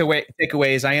biggest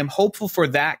takeaway is I am hopeful for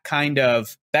that kind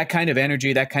of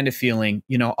energy, that kind of feeling.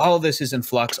 You know, all of this is in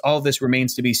flux. All of this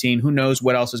remains to be seen. Who knows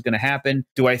what else is going to happen?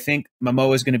 Do I think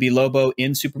Momoa is going to be Lobo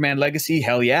in Superman Legacy?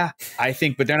 Hell yeah, I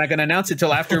think. But they're not going to announce it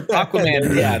till after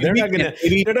Aquaman. They're not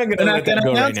going to let that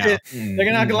go right now.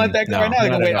 They're not going to let that go right now. They're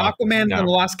going to wait. Aquaman and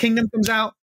the Lost Kingdom comes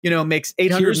out. You know, makes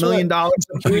 $800 million a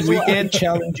weekend.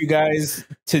 Challenge you guys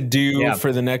to do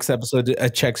for the next episode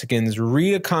of Chexicans.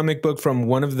 Read a comic book from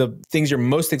one of the things you're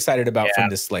most excited about from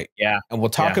this slate. Yeah. And we'll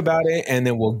talk about it, and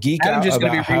then we'll geek out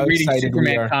about how excited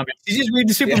Superman we are. Comics. He's just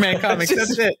reading Superman comics.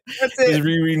 That's it. That's it. Just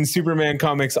rereading Superman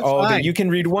comics all day. You can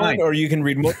read one or you can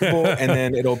read multiple, and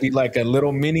then it'll be like a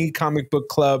little mini comic book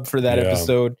club for that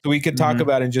episode. So we could talk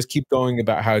about and just keep going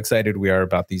about how excited we are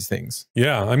about these things.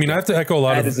 Yeah. I mean, I have to echo a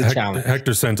lot of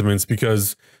Hector's sentiments,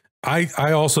 because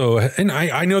I also, and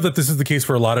I know that this is the case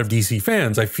for a lot of DC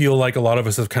fans. I feel like a lot of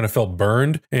us have kind of felt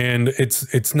burned, and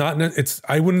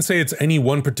I wouldn't say it's any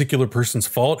one particular person's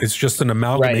fault. It's just an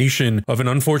amalgamation of an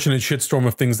unfortunate shitstorm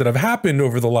of things that have happened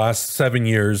over the last 7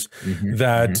 years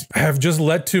that have just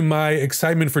led to my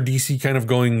excitement for DC kind of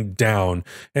going down.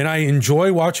 And I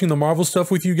enjoy watching the Marvel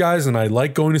stuff with you guys, and I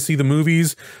like going to see the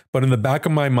movies, but in the back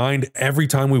of my mind, every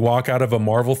time we walk out of a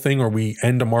Marvel thing or we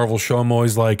end a Marvel show, I'm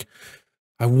always like,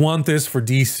 I want this for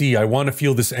DC. I want to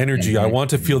feel this energy. I want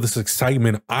to feel this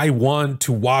excitement. I want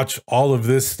to watch all of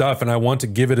this stuff, and I want to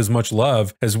give it as much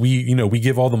love as we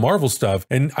give all the Marvel stuff.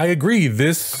 And I agree,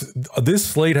 this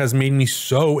slate has made me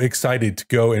so excited to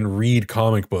go and read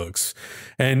comic books.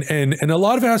 And a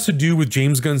lot of it has to do with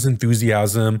James Gunn's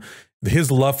enthusiasm,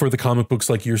 his love for the comic books,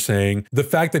 like you're saying, the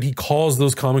fact that he calls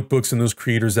those comic books and those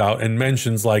creators out and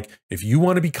mentions, like, if you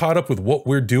want to be caught up with what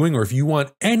we're doing, or if you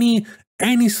want any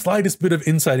slightest bit of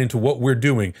insight into what we're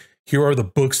doing, here are the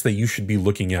books that you should be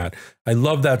looking at. I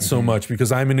love that so much,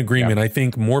 because I'm in agreement. I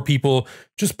think more people,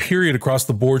 just period across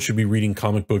the board, should be reading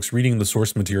comic books, reading the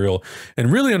source material,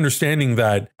 and really understanding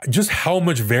that just how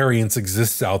much variance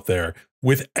exists out there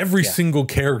with every single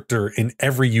character in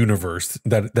every universe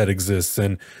that exists.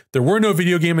 And there were no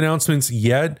video game announcements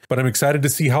yet, but I'm excited to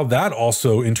see how that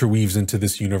also interweaves into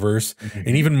this universe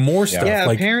and even more stuff. Yeah,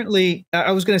 like, apparently,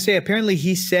 I was going to say, apparently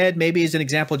he said, maybe as an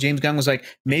example, James Gunn was like,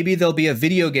 maybe there'll be a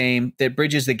video game that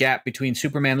bridges the gap between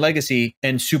Superman Legacy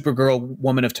and Supergirl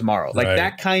Woman of Tomorrow. Like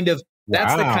that kind of,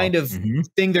 that's the kind of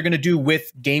thing they're going to do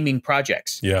with gaming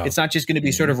projects. Yeah. It's not just going to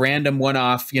be sort of random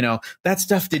one-off, that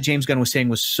stuff that James Gunn was saying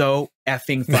was so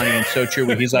effing funny and so true.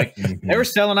 Where he's like, they were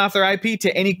selling off their IP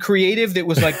to any creative that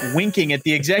was like winking at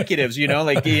the executives, just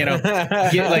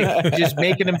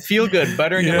making them feel good,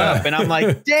 buttering them up. And I'm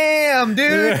like, damn,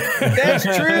 dude, that's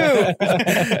true.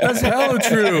 That's hella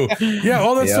true. Yeah.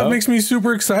 All that stuff makes me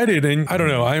super excited. And I don't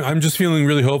know, I'm just feeling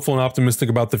really hopeful and optimistic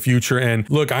about the future. And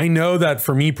look, I know that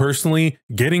for me personally,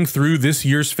 getting through this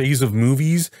year's phase of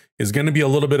movies is going to be a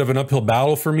little bit of an uphill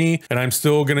battle for me. And I'm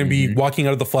still going to be walking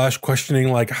out of the Flash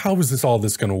questioning, like, how is all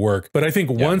this going to work? But I think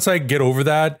once I get over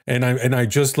that, and I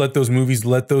just let those movies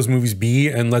be,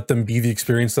 and let them be the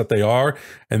experience that they are,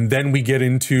 and then we get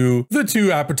into the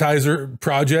two appetizer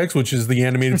projects, which is the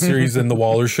animated series and the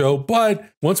Waller show. But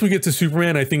once we get to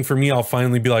Superman, I think for me, I'll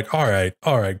finally be like, all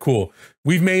right, cool.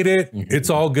 We've made it.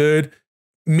 It's all good.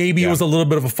 Maybe it was a little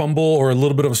bit of a fumble or a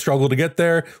little bit of a struggle to get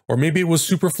there, or maybe it was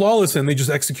super flawless and they just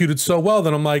executed so well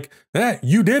that I'm like,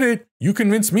 you did it. You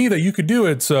convinced me that you could do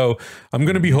it. So I'm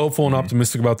going to be hopeful and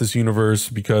optimistic about this universe,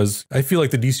 because I feel like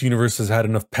the DC universe has had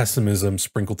enough pessimism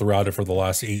sprinkled throughout it for the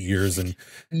last 8 years, and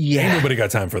ain't nobody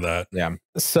got time for that. Yeah.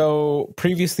 So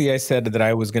previously I said that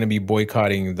I was going to be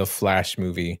boycotting the Flash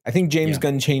movie. I think James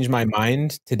Gunn changed my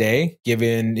mind today,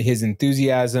 given his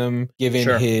enthusiasm,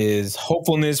 given his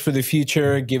hopefulness for the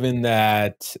future, given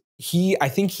that I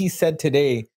think he said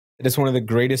today that it's one of the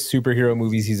greatest superhero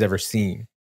movies he's ever seen.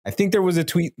 I think there was a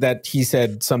tweet that he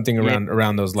said something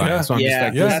around those lines. So I'm just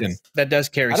like, listen, that does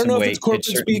carry some weight. I don't know if it's corporate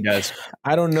speak. Does.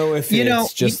 I don't know if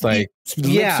it's just like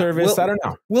lip service. I don't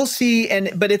know. We'll see.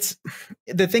 But it's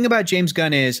the thing about James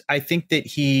Gunn is, I think that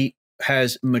he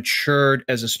has matured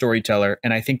as a storyteller,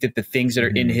 and I think that the things that are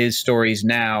in his stories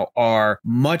now are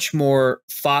much more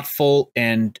thoughtful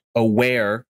and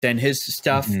aware than his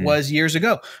stuff was years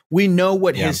ago. We know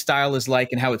what his style is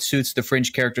like and how it suits the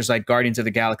fringe characters like Guardians of the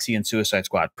Galaxy and Suicide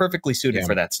Squad. Perfectly suited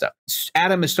for that stuff.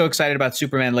 Adam is so excited about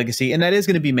Superman Legacy, and that is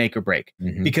going to be make or break,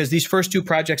 because these first two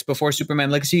projects before Superman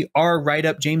Legacy are right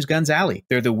up James Gunn's alley.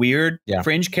 They're the weird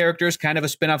fringe characters, kind of a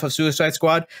spinoff of Suicide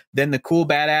Squad, then the cool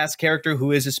badass character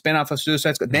who is a spinoff of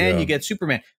Suicide Squad. Then you get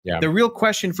Superman. The real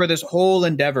question for this whole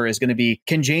endeavor is going to be,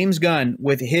 can James Gunn,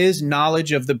 with his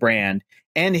knowledge of the brand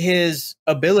and his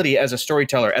ability as a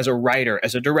storyteller, as a writer,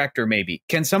 as a director, maybe,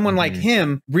 can someone like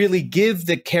him really give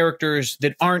the characters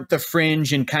that aren't the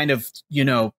fringe and kind of,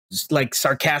 like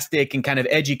sarcastic and kind of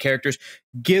edgy characters,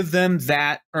 give them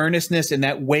that earnestness and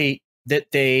that weight that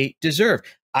they deserve?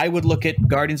 I would look at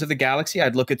Guardians of the Galaxy.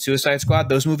 I'd look at Suicide Squad.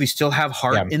 Those movies still have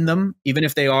heart in them, even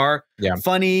if they are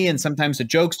funny and sometimes the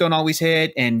jokes don't always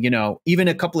hit. And, you know, even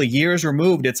a couple of years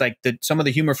removed, it's like some of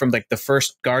the humor from like the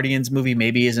first Guardians movie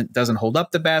maybe doesn't hold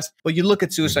up the best. But you look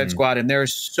at Suicide Squad and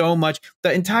there's so much.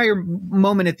 The entire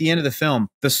moment at the end of the film,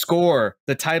 the score,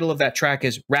 the title of that track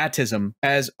is Ratism.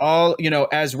 As all, you know,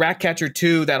 as Ratcatcher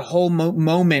 2, that whole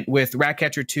moment with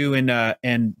Ratcatcher 2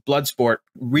 and Bloodsport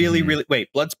really, wait,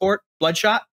 Bloodsport?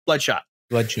 Bloodshot?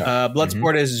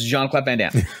 Bloodsport is Jean-Claude Van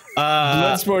Damme.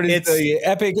 Bloodsport is the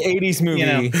epic 80s movie. You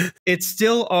know, it's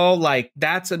still all like,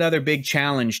 that's another big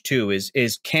challenge too, is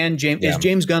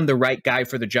James Gunn the right guy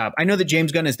for the job? I know that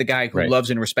James Gunn is the guy who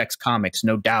loves and respects comics,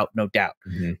 no doubt.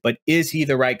 But is he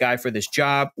the right guy for this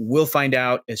job? We'll find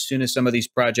out as soon as some of these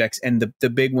projects, and the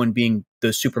big one being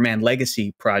the Superman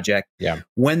Legacy project.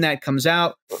 When that comes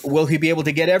out, will he be able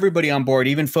to get everybody on board,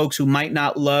 even folks who might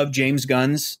not love James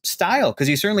Gunn's style? Because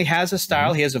he certainly has a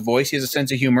style, he has a voice, he has a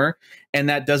sense of humor, and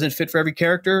that doesn't fit for every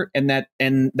character, and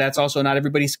that's also not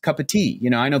everybody's cup of tea.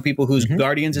 You know, I know people whose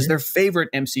Guardians is their favorite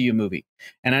MCU movie,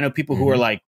 and I know people who are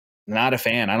like, not a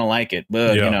fan, I don't like it,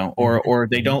 you know, or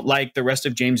they don't like the rest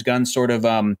of James Gunn's sort of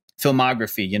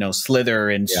filmography, you know, Slither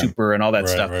and Super and all that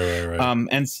stuff.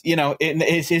 And, you know,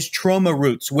 it's his trauma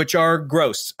roots, which are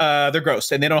gross. They're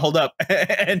gross and they don't hold up.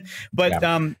 But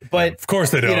of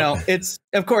course they don't. You know,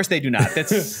 of course they do not.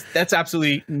 That's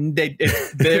absolutely,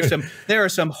 there are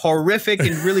some horrific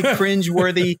and really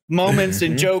cringe-worthy moments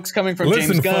and jokes coming from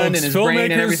James Gunn and his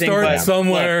brain and everything. Start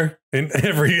somewhere. In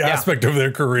every aspect of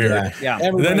their career.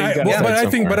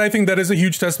 But I think that is a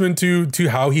huge testament to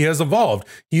how he has evolved.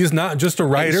 He is not just a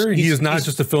writer. He is not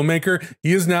just a filmmaker.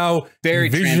 He is now very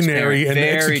visionary and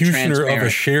executioner of a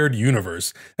shared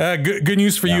universe. Good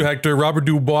news for you, Hector. Robert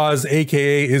Dubois,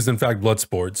 AKA, is in fact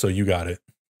Bloodsport. So you got it.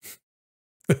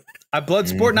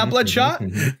 Bloodsport, not Bloodshot?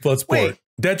 Bloodsport. Wait.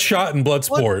 Deadshot and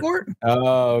Bloodsport.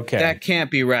 Oh, okay. That can't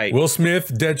be right. Will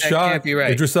Smith, Deadshot, can't be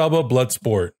right. Idris Elba,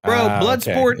 Bloodsport. Bro,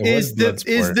 Bloodsport is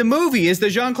the movie, is the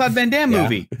Jean-Claude Van Damme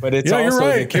movie. But it's also you're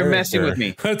right. You're messing with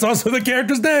me. That's also the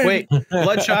character's name. Wait,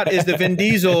 Bloodshot is the Vin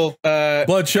Diesel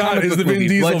Bloodshot is the Vin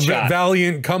Diesel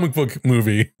Valiant comic book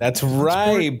movie. That's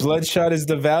right. Bloodshot is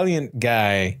the Valiant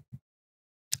guy.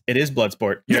 It is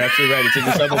Bloodsport. You're absolutely right. It's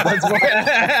Idris Elba Bloodsport.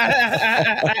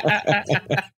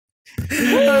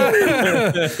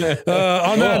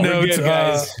 On that note,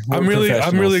 I'm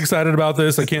really excited about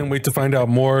this. I can't wait to find out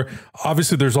more.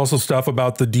 Obviously, there's also stuff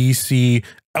about the DC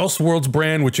Elseworlds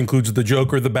brand, which includes the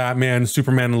Joker, the Batman,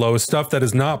 Superman, and Lois, stuff that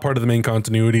is not part of the main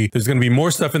continuity. There's going to be more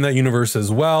stuff in that universe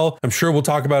as well. I'm sure we'll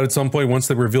talk about it at some point once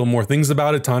they reveal more things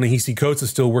about it. Ta-Nehisi Coates is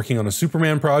still working on a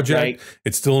Superman project.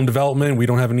 It's still in development. We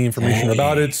don't have any information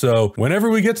about it. So whenever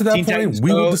we get to that point,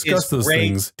 we will discuss those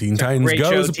things. Teen Titans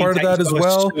Go is a part of that as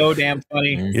well. So damn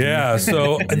funny. Yeah.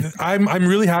 So I'm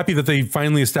really happy that they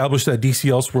finally established that DC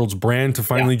Elseworlds brand to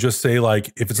finally just say,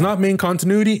 like, if it's not main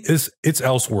continuity, it's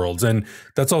Elseworlds. And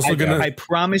that's also I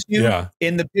promise you,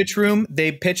 in the pitch room,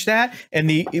 they pitched that, and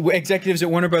the executives at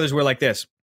Warner Brothers were like this.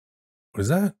 What is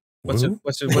that? What's an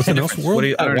Elseworld? What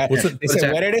did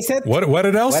it say? What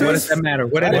it else is? What does that matter?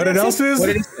 What it else is?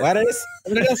 What else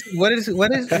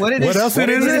it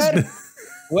is?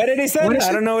 What did he say?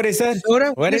 I don't know what he said.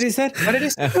 Soda? What did he say? What did he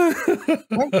say?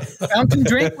 Fountain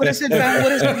drink? What is it? What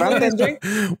is it? Fountain drink?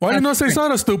 Why did you not say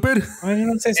soda, stupid? Why did you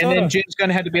not say soda? And then James Gunn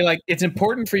had to be like, it's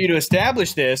important for you to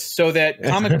establish this so that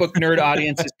comic book nerd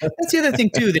audiences. That's the other thing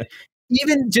too, that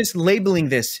even just labeling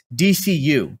this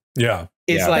DCU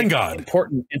is like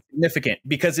important and significant,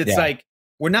 because it's like,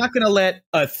 we're not going to let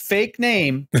a fake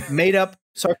name made up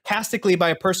sarcastically by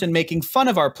a person making fun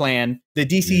of our plan, the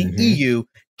DCEU,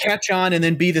 catch on and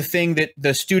then be the thing that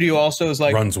the studio also is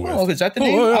like, runs with. Oh, is that the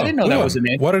name? I didn't know that was the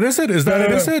name. What it is? Is that it?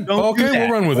 Is it? Okay,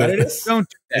 we'll run with it. Don't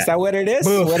do that. Is that what it is?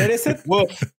 What it is?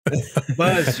 Wolf.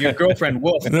 Buzz, your girlfriend,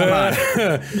 Wolf. Come on.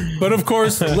 But of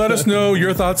course, let us know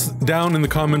your thoughts down in the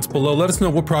comments below. Let us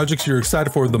know what projects you're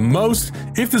excited for the most.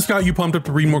 If this got you pumped up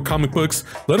to read more comic books,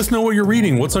 let us know what you're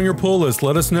reading. What's on your pull list?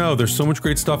 Let us know. There's so much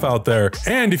great stuff out there.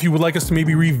 And if you would like us to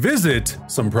maybe revisit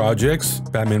some projects,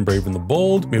 Batman Brave and the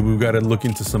Bold, maybe we've got to look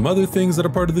into some other things that are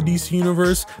part of the DC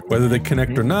universe, whether they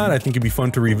connect or not. I think it'd be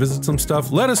fun to revisit some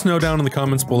stuff. Let us know down in the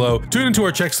comments below. Tune into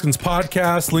our Chexkins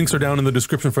podcast. Links are down in the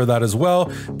description for that as well.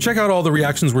 Check out all the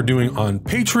reactions we're doing on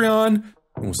Patreon,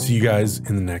 and we'll see you guys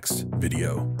in the next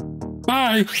video.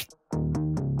 Bye.